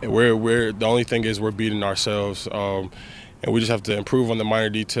 We're the only thing is we're beating ourselves, and we just have to improve on the minor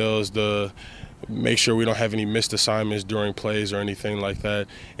details. Make sure we don't have any missed assignments during plays or anything like that,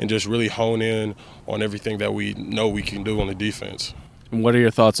 and just really hone in on everything that we know we can do on the defense. And what are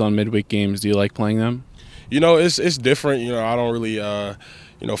your thoughts on midweek games? Do you like playing them? It's different. I don't really,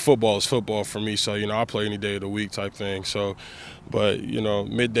 football is football for me. So, I play any day of the week type thing. So, but,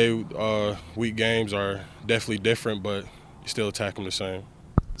 midday week games are definitely different, but you still attack them the same.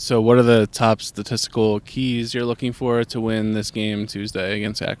 So what are the top statistical keys you're looking for to win this game Tuesday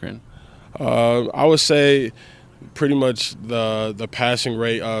against Akron? I would say pretty much the passing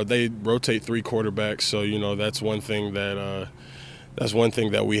rate. They rotate 3 quarterbacks, so that's one thing that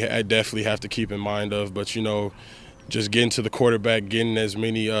we definitely have to keep in mind of. But just getting to the quarterback, getting as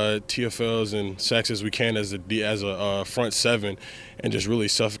many TFLs and sacks as we can as a front seven, and just really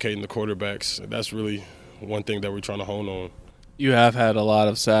suffocating the quarterbacks. That's really one thing that we're trying to hone on. You have had a lot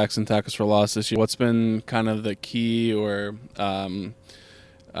of sacks and tackles for loss this year. What's been kind of the key or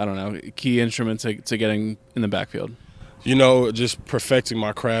key instrument to getting in the backfield? Just perfecting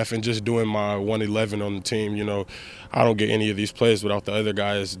my craft and just doing my 111 on the team. I don't get any of these plays without the other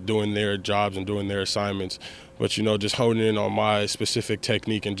guys doing their jobs and doing their assignments. But, just honing in on my specific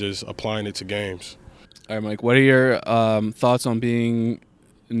technique and just applying it to games. All right, Mike, what are your thoughts on being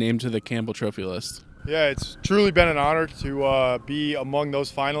named to the Campbell Trophy list? Yeah, it's truly been an honor to be among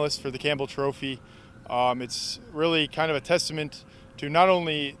those finalists for the Campbell Trophy. It's really kind of a testament to not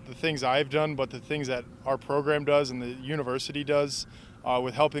only the things I've done, but the things that our program does and the university does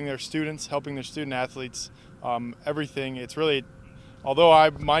with helping their students, helping their student athletes, everything. It's really, although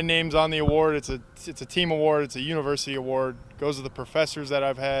my name's on the award, it's a team award, it's a university award. It goes to the professors that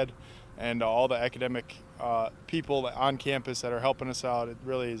I've had and all the academic people on campus that are helping us out. It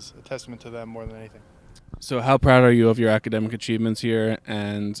really is a testament to them more than anything. So how proud are you of your academic achievements here,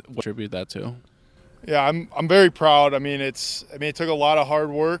 and what attribute that to? Yeah, I'm very proud. it took a lot of hard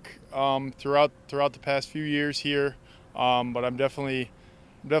work throughout the past few years here, but I'm definitely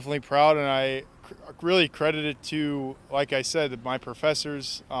proud, and I really credit it to, like I said, my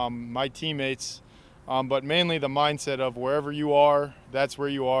professors, my teammates, but mainly the mindset of wherever you are, that's where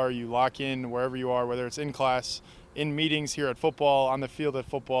you are. You lock in wherever you are, whether it's in class, in meetings here at football, on the field at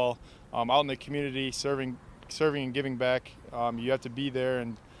football, out in the community, serving and giving back. You have to be there,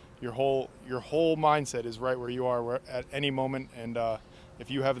 and your whole mindset is right where you are at any moment. And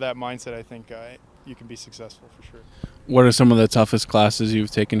if you have that mindset, I think you can be successful for sure. What are some of the toughest classes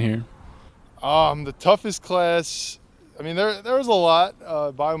you've taken here? The toughest class, there was a lot.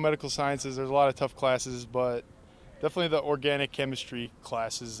 Biomedical sciences, there's a lot of tough classes, but definitely the organic chemistry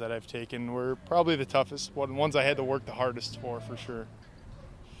classes that I've taken were probably the toughest, ones I had to work the hardest for sure.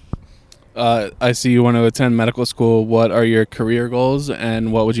 I see you want to attend medical school. What are your career goals,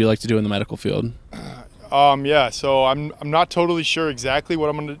 and what would you like to do in the medical field? So I'm not totally sure exactly what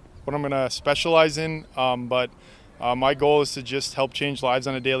I'm gonna specialize in, but my goal is to just help change lives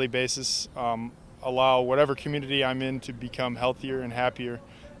on a daily basis, allow whatever community I'm in to become healthier and happier,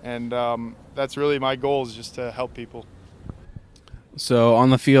 and that's really my goal, is just to help people. So on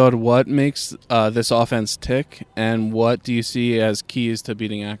the field, what makes this offense tick, and what do you see as keys to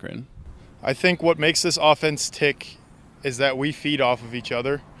beating Akron? I think what makes this offense tick is that we feed off of each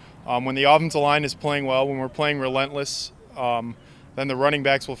other. When the offensive line is playing well, when we're playing relentless, then the running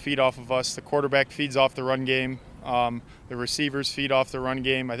backs will feed off of us. The quarterback feeds off the run game. The receivers feed off the run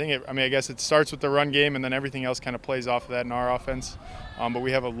game. I guess it starts with the run game, and then everything else kind of plays off of that in our offense. But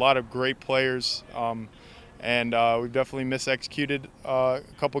we have a lot of great players, and we've definitely misexecuted a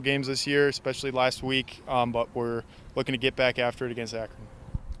couple games this year, especially last week. But we're looking to get back after it against Akron.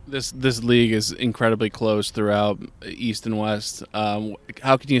 This league is incredibly close throughout East and West. How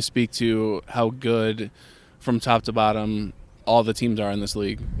can you speak to how good, from top to bottom, all the teams are in this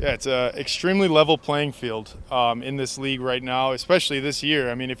league? Yeah, it's an extremely level playing field in this league right now, especially this year.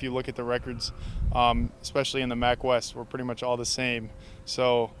 I mean, if you look at the records, especially in the MAC West, we're pretty much all the same.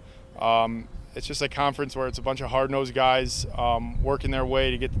 So it's just a conference where it's a bunch of hard-nosed guys working their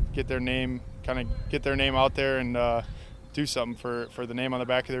way to get their name out there and do something for the name on the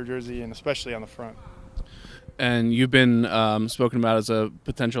back of their jersey and especially on the front. And you've been spoken about as a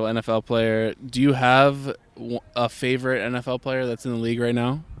potential NFL player. Do you have a favorite NFL player that's in the league right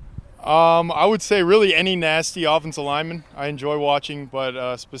now? I would say really any nasty offensive lineman I enjoy watching,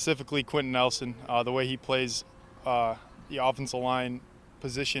 but specifically Quentin Nelson. The way he plays the offensive line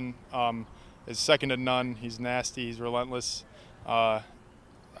position is second to none. He's nasty. He's relentless. I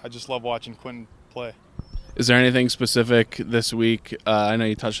just love watching Quentin play. Is there anything specific this week? I know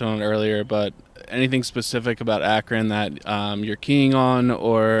you touched on it earlier, but anything specific about Akron that you're keying on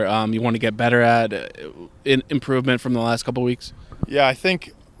or you want to get better at, improvement from the last couple weeks? Yeah, I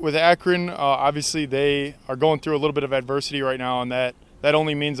think with Akron, obviously they are going through a little bit of adversity right now, and that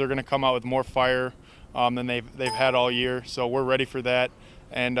only means they're going to come out with more fire than they've had all year. So we're ready for that.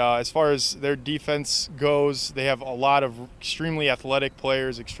 And as far as their defense goes, they have a lot of extremely athletic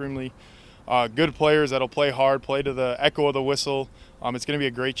players, extremely good players that'll play hard, play to the echo of the whistle. It's going to be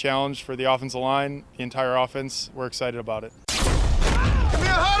a great challenge for the offensive line, the entire offense. We're excited about it.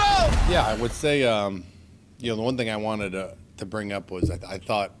 Yeah, I would say, the one thing I wanted to bring up was I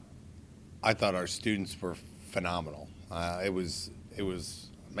thought our students were phenomenal. It was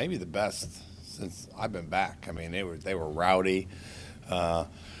maybe the best since I've been back. I mean, they were rowdy. I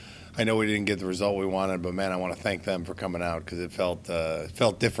know we didn't get the result we wanted, but man, I want to thank them for coming out because it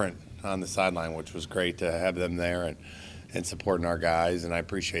felt different on the sideline, which was great to have them there and supporting our guys, and I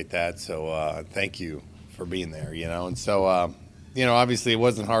appreciate that. So thank you for being there, And so, obviously it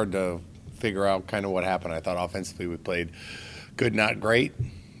wasn't hard to figure out kind of what happened. I thought offensively we played good, not great,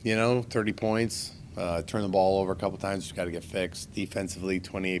 30 points, turned the ball over a couple times, just got to get fixed. Defensively,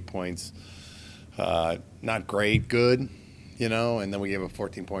 28 points, not great, good. And then we gave up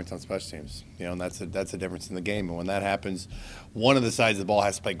 14 points on special teams. And that's a difference in the game. And when that happens, one of the sides of the ball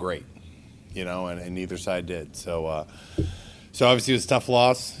has to play great, and neither side did. So obviously it was a tough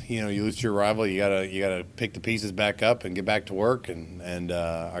loss. You lose to your rival, you gotta pick the pieces back up and get back to work. And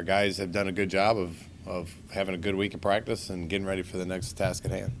our guys have done a good job of having a good week of practice and getting ready for the next task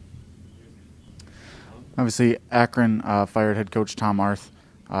at hand. Obviously, Akron fired head coach Tom Arth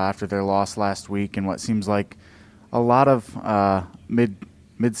after their loss last week, and what seems like a lot of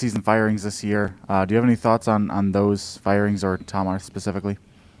mid-season firings this year. Do you have any thoughts on those firings or Tom Arth specifically?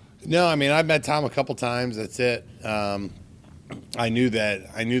 No, I mean I've met Tom a couple times. That's it. I knew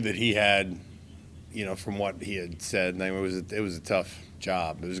that he had, from what he had said, and it was a tough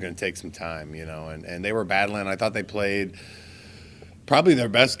job. It was going to take some time, and they were battling. I thought they played probably their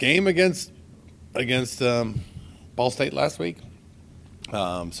best game against Ball State last week.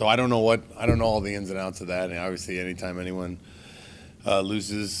 So I don't know all the ins and outs of that. And obviously, anytime anyone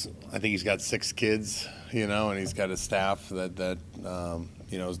loses, I think he's got 6 kids, and he's got a staff that they're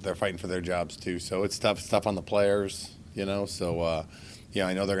fighting for their jobs too. So it's tough stuff on the players, So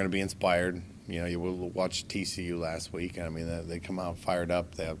I know they're going to be inspired. You will watch TCU last week. I mean, they come out fired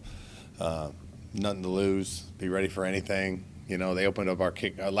up. They have nothing to lose. Be ready for anything. They opened up our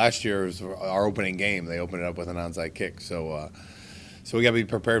kick last year. Was our opening game. They opened it up with an onside kick. So we got to be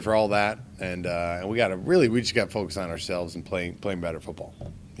prepared for all that, and we just got to focus on ourselves and playing better football,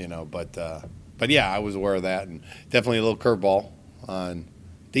 But yeah, I was aware of that, and definitely a little curveball on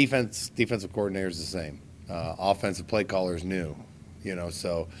defense. Defensive coordinator is the same. Offensive play caller is new,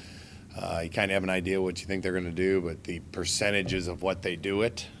 So you kind of have an idea what you think they're going to do, but the percentages of what they do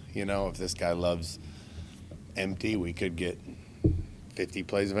it, if this guy loves empty, we could get 50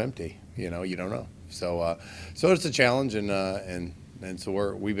 plays of empty. You don't know. So it's a challenge, and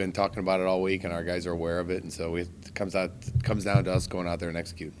so we've been talking about it all week, and our guys are aware of it, and so it comes down to us going out there and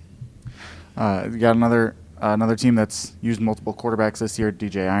execute. You got another team that's used multiple quarterbacks this year.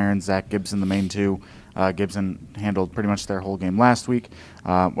 DJ Irons, Zach Gibson, the main two. Gibson handled pretty much their whole game last week.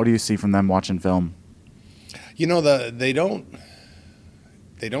 What do you see from them watching film? They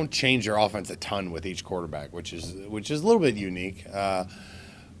don't change their offense a ton with each quarterback, which is a little bit unique.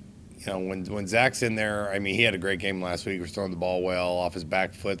 when Zach's in there, I mean, he had a great game last week. He was throwing the ball well, off his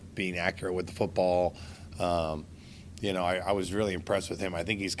back foot, being accurate with the football. I was really impressed with him. I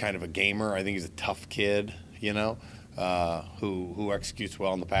think he's kind of a gamer. I think he's a tough kid, who executes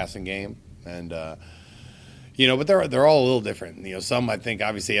well in the passing game. And, but they're all a little different. Some I think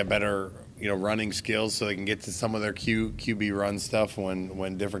obviously have better, running skills so they can get to some of their QB run stuff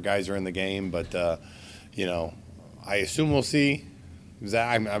when different guys are in the game. But, I assume we'll see.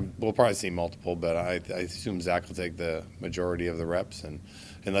 Zach, we'll probably see multiple, but I assume Zach will take the majority of the reps, and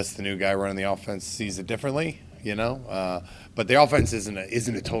unless the new guy running the offense sees it differently, But the offense isn't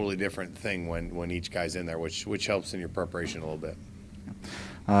a totally different thing when each guy's in there, which helps in your preparation a little bit.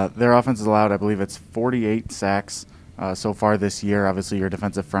 Their offense has allowed, I believe it's 48 sacks so far this year. Obviously, your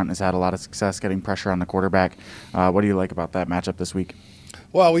defensive front has had a lot of success getting pressure on the quarterback. What do you like about that matchup this week?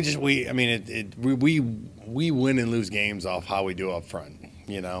 Well, we win and lose games off how we do up front,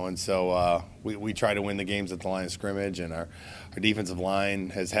 and so we try to win the games at the line of scrimmage, and our defensive line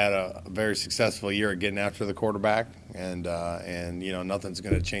has had a very successful year at getting after the quarterback, and nothing's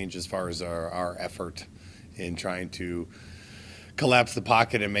going to change as far as our effort in trying to collapse the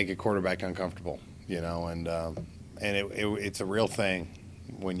pocket and make a quarterback uncomfortable, and it's a real thing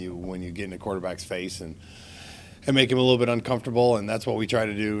when you get in a quarterback's face and make him a little bit uncomfortable, and that's what we try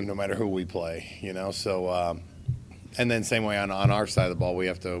to do no matter who we play, So, and then same way on our side of the ball, we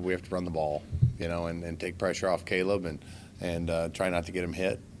have to run the ball, and take pressure off Caleb and try not to get him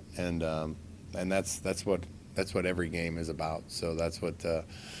hit, and that's what every game is about. So that's what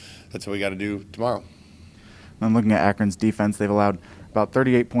we got to do tomorrow. I'm looking at Akron's defense. They've allowed about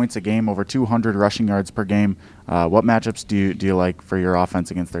 38 points a game, over 200 rushing yards per game. What matchups do you like for your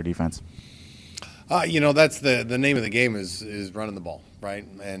offense against their defense? That's the name of the game is running the ball, right?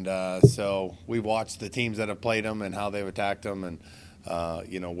 And so we've watched the teams that have played them and how they've attacked them, and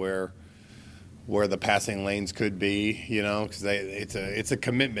where the passing lanes could be, because it's a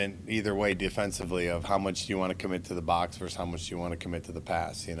commitment either way defensively of how much do you want to commit to the box versus how much do you want to commit to the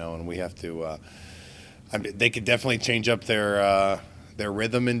pass, and we have to. They could definitely change up their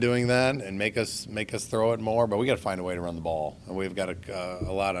rhythm in doing that and make us throw it more, but we got to find a way to run the ball, and we've got a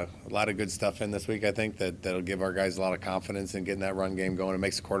lot of good stuff in this week. I think that'll give our guys a lot of confidence in getting that run game going. It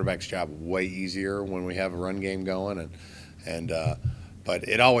makes the quarterback's job way easier when we have a run game going, but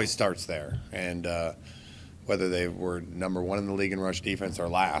it always starts there, and whether they were number one in the league in rush defense or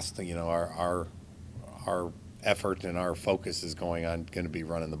last, our effort and our focus is going to be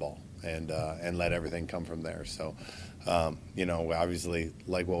running the ball and let everything come from there. So. Obviously,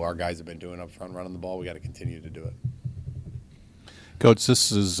 like what our guys have been doing up front, running the ball, we got to continue to do it. Coach,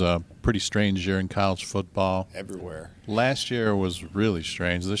 this is a pretty strange year in college football. Everywhere. Last year was really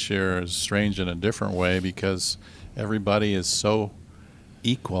strange. This year is strange in a different way because everybody is so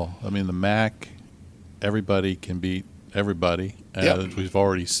equal. I mean, the MAC, everybody can beat everybody, as we've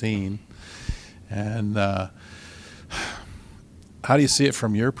already seen. And how do you see it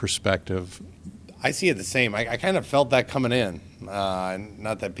from your perspective? I see it the same. I kind of felt that coming in.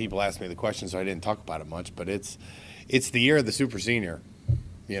 Not that people asked me the question, so I didn't talk about it much. But it's the year of the super senior,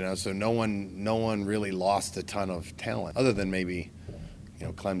 So no one really lost a ton of talent, other than maybe,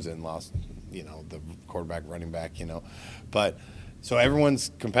 Clemson lost, the quarterback, running back, But so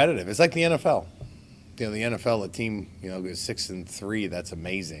everyone's competitive. It's like the NFL. The NFL, a team, goes 6-3. That's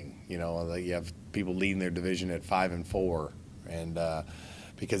amazing. You have people leading their division at 5-4, and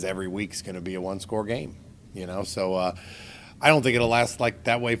because every week's going to be a one-score game, So I don't think it'll last like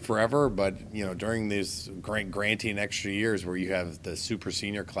that way forever, but, during these granting extra years where you have the super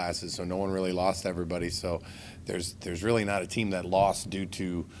senior classes, so no one really lost everybody. So there's really not a team that lost due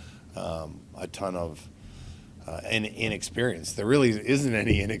to a ton of inexperience. There really isn't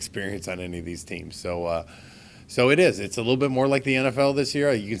any inexperience on any of these teams. So it is. It's a little bit more like the NFL this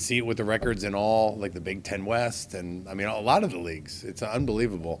year. You can see it with the records in all, like the Big Ten West, and a lot of the leagues. It's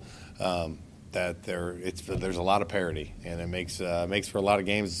unbelievable that there's a lot of parity, and it makes for a lot of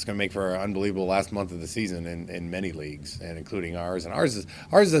games. It's going to make for an unbelievable last month of the season in many leagues, and including ours. And ours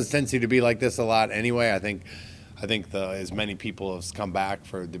has a tendency to be like this a lot anyway. I think as many people have come back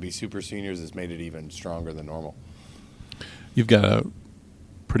to be super seniors has made it even stronger than normal. You've got a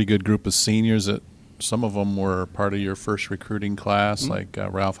pretty good group of seniors that. Some of them were part of your first recruiting class, like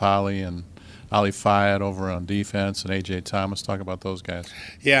Ralph Holly and Ali Fayed over on defense, and A.J. Thomas. Talk about those guys.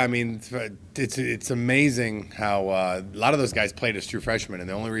 Yeah, it's amazing how a lot of those guys played as true freshmen, and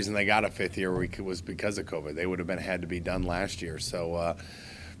the only reason they got a fifth year was because of COVID. They would have had to be done last year. So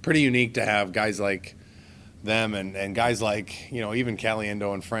pretty unique to have guys like them and guys like, even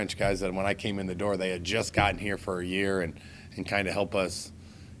Caliendo and French, guys that when I came in the door, they had just gotten here for a year and kind of help us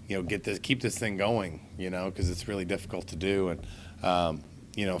keep this thing going, because it's really difficult to do. And,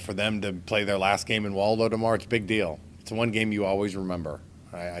 for them to play their last game in Waldo tomorrow, it's a big deal. It's one game you always remember.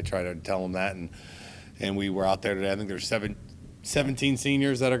 I try to tell them that, and we were out there today. I think there's 17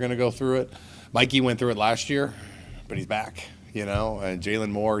 seniors that are going to go through it. Mikey went through it last year, but he's back, and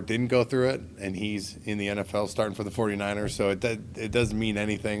Jalen Moore didn't go through it, and he's in the NFL starting for the 49ers, so it doesn't mean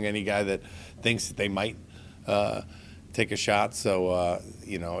anything. Any guy that thinks that they might take a shot, so,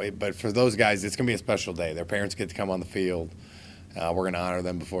 but for those guys, it's going to be a special day. Their parents get to come on the field. We're going to honor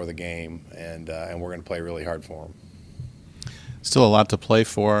them before the game, and we're going to play really hard for them. Still a lot to play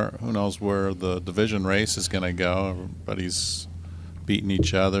for. Who knows where the division race is going to go. Everybody's beating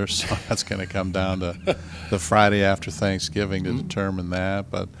each other, so that's going to come down to the Friday after Thanksgiving to determine that.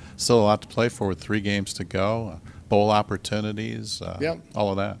 But still a lot to play for with 3 games to go, bowl opportunities,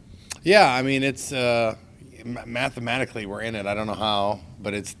 all of that. Yeah, I mean, it's mathematically we're in it. I don't know how,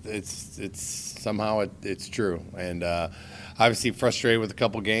 but it's somehow it's true. And obviously frustrated with a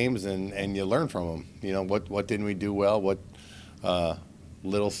couple games, and you learn from them. What didn't we do well? What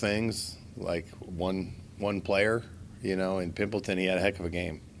little things, like one player, in Pimpleton, he had a heck of a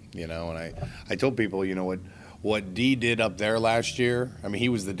game, and I told people, what D did up there last year, I mean, he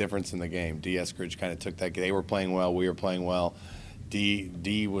was the difference in the game. D. Eskridge kind of took that. They were playing well. We were playing well.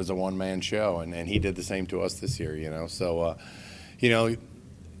 D was a one-man show, and he did the same to us this year, So,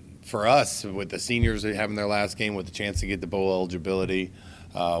 for us, with the seniors having their last game, with the chance to get the bowl eligibility,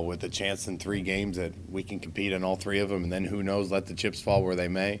 with the chance in 3 games that we can compete in all 3 of them, and then who knows, let the chips fall where they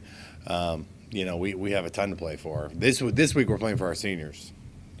may. We have a ton to play for. This week we're playing for our seniors.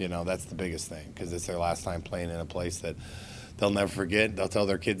 That's the biggest thing, because it's their last time playing in a place that they'll never forget. They'll tell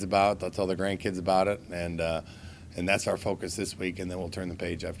their kids about. They'll tell their grandkids about it, and that's our focus this week. And then we'll turn the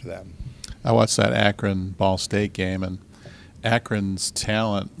page after that. I watched that Akron-Ball State game, and Akron's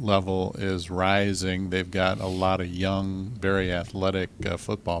talent level is rising. They've got a lot of young, very athletic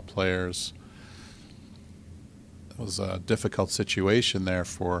football players. It was a difficult situation there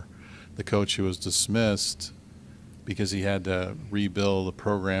for the coach who was dismissed, because he had to rebuild a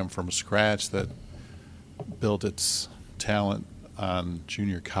program from scratch that built its talent on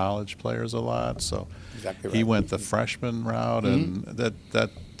junior college players a lot. So exactly right. He went the freshman route, and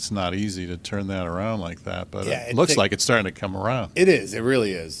that's not easy to turn that around like that. But it looks like it's starting to come around. It is. It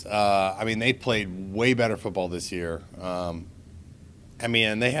really is. I mean, they played way better football this year. And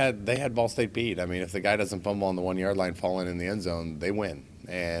they had Ball State beat. I mean, if the guy doesn't fumble on the 1-yard line, falling in the end zone, they win.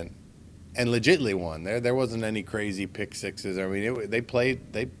 And legitimately won. There wasn't any crazy pick sixes. I mean, they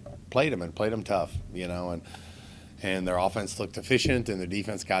played them and played them tough, and their offense looked efficient, and their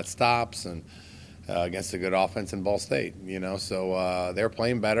defense got stops, and against a good offense in Ball State, So they're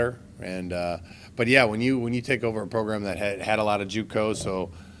playing better, but yeah, when you take over a program that had a lot of JUCO,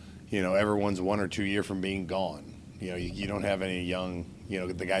 so everyone's 1 or 2 years from being gone. You don't have any young,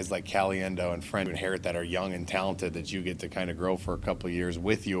 the guys like Caliendo and Friend who inherit that are young and talented that you get to kind of grow for a couple of years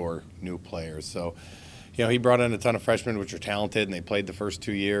with your new players. So, he brought in a ton of freshmen which are talented, and they played the first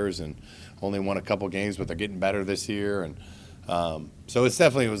 2 years and only won a couple games, but they're getting better this year. And so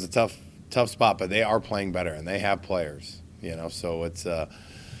it was a tough spot, but they are playing better, and they have players, So it's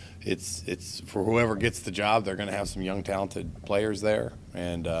for whoever gets the job, they're going to have some young talented players there,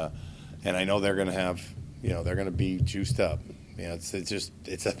 and I know they're going to have. They're going to be juiced up. It's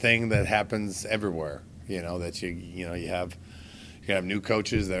a thing that happens everywhere. That you have new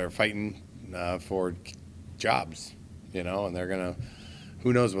coaches that are fighting for jobs. And they're gonna,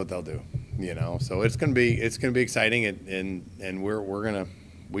 who knows what they'll do. So it's going to be exciting, and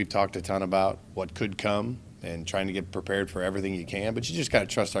we've talked a ton about what could come and trying to get prepared for everything you can. But you just got to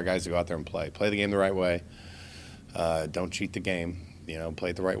trust our guys to go out there and play the game the right way. Don't cheat the game. Play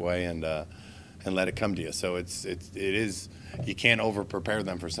it the right way, and let it come to you. So it is you can't over prepare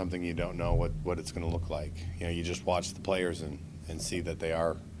them for something you don't know what it's going to look like. You just watch the players and see that they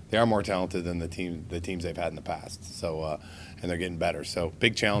are more talented than the teams they've had in the past. So and they're getting better. So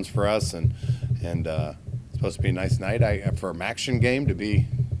big challenge for us, and it's supposed to be a nice night. For a Maction game to be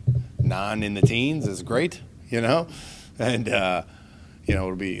in the teens is great. And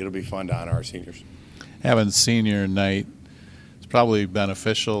it'll be fun to honor our seniors. Having senior night, probably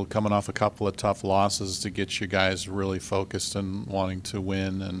beneficial coming off a couple of tough losses to get you guys really focused and wanting to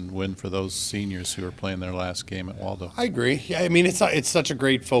win for those seniors who are playing their last game at Waldo. I agree. Yeah, I mean, it's such a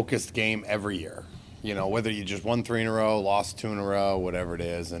great focused game every year. Whether you just won 3 in a row, lost 2 in a row, whatever it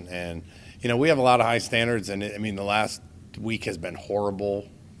is, and we have a lot of high standards. And I mean, the last week has been horrible,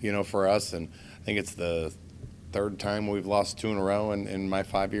 for us. And I think it's the 3rd time we've lost 2 in a row in my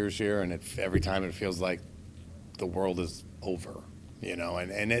 5 years here, and every time it feels like the world is over.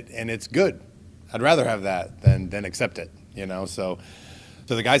 and it's good. I'd rather have that than accept it, So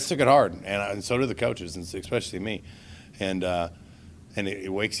the guys took it hard, and so did the coaches, and especially me, and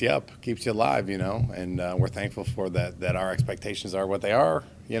it wakes you up, keeps you alive, And we're thankful for that. That our expectations are what they are,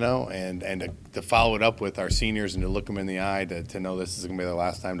 and to follow it up with our seniors and to look them in the eye to know this is going to be their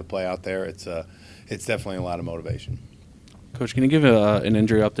last time to play out there. It's definitely a lot of motivation. Coach, can you give an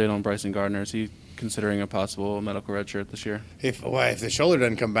injury update on Bryson Gardner? Is he considering a possible medical redshirt this year? If the shoulder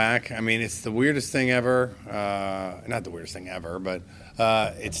doesn't come back, it's the weirdest thing ever. Not the weirdest thing ever, but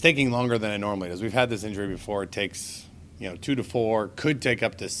it's taking longer than it normally does. We've had this injury before. It takes 2 to 4, could take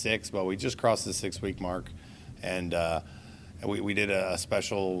up to 6, but we just crossed the 6-week mark, and we did a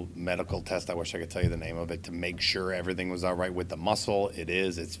special medical test. I wish I could tell you the name of it to make sure everything was all right with the muscle.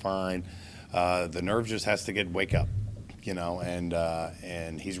 It's fine. The nerve just has to wake up.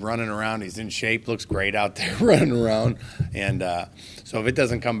 And he's running around. He's in shape. Looks great out there running around. And so if it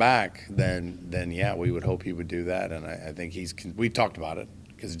doesn't come back, then yeah, we would hope he would do that. And I think we've talked about it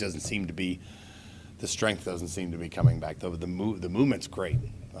because the strength doesn't seem to be coming back. The movement's great,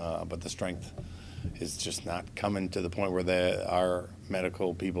 but the strength is just not coming to the point where our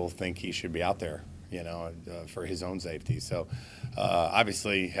medical people think he should be out there, for his own safety. So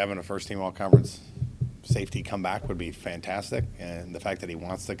obviously having a first-team all-conference safety come back would be fantastic, and the fact that he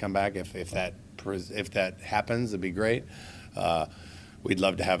wants to come back, if that happens, it'd be great. We'd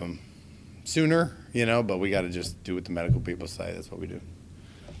love to have him sooner, but we got to just do what the medical people say. That's what we do.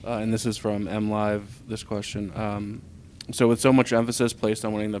 And this is from MLive, this question. So with so much emphasis placed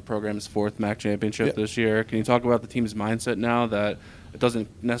on winning the program's 4th MAC championship this year, can you talk about the team's mindset now that it doesn't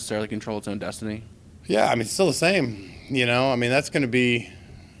necessarily control its own destiny? Yeah, it's still the same. That's going to be.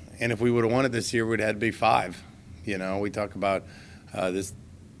 And if we would have won it this year, we'd have had to be 5. We talk about this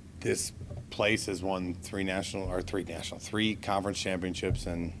place has won 3 conference championships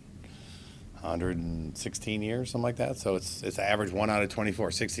in 116 years, something like that. So it's average 1 out of 24,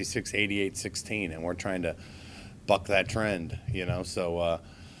 66, 88, 16, and we're trying to buck that trend. So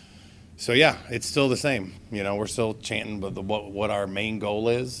yeah, it's still the same. We're still chanting what our main goal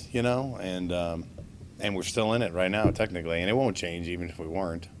is. And we're still in it right now, technically, and it won't change even if we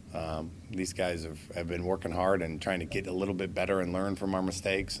weren't. These guys have been working hard and trying to get a little bit better and learn from our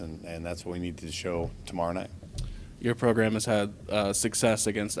mistakes, and that's what we need to show tomorrow night. Your program has had success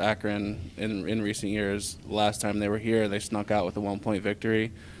against Akron in recent years. Last time they were here, they snuck out with a 1-point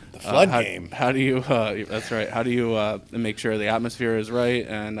victory. The flood game. How do you? That's right. How do you make sure the atmosphere is right,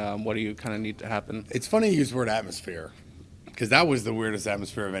 and what do you kind of need to happen? It's funny you use the word atmosphere, because that was the weirdest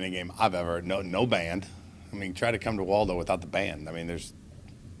atmosphere of any game I've ever. No band. Try to come to Waldo without the band. There's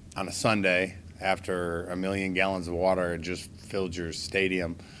on a Sunday after 1 million gallons of water had just filled your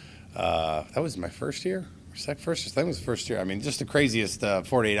stadium. That was my first year. I think it was the first year. Just the craziest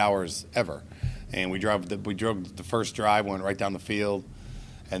 48 hours ever. And we drove the first drive, went right down the field,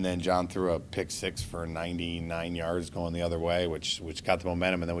 and then John threw a pick 6 for 99 yards going the other way, which got the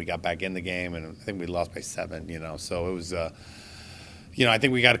momentum, and then we got back in the game, and I think we lost by 7. So it was. I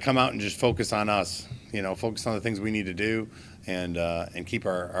think we got to come out and just focus on us. Focus on the things we need to do, and keep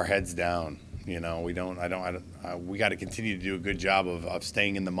our heads down. We got to continue to do a good job of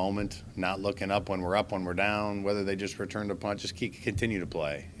staying in the moment, not looking up when we're up, when we're down, whether they just returned a punt, just continue to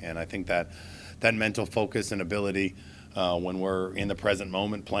play. And I think that mental focus and ability, when we're in the present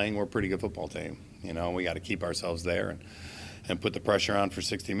moment playing, we're a pretty good football team. We got to keep ourselves there and put the pressure on for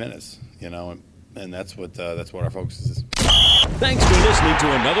 60 minutes. And that's what our focus is. Thanks for listening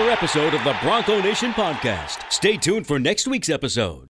to another episode of the Bronco Nation podcast. Stay tuned for next week's episode.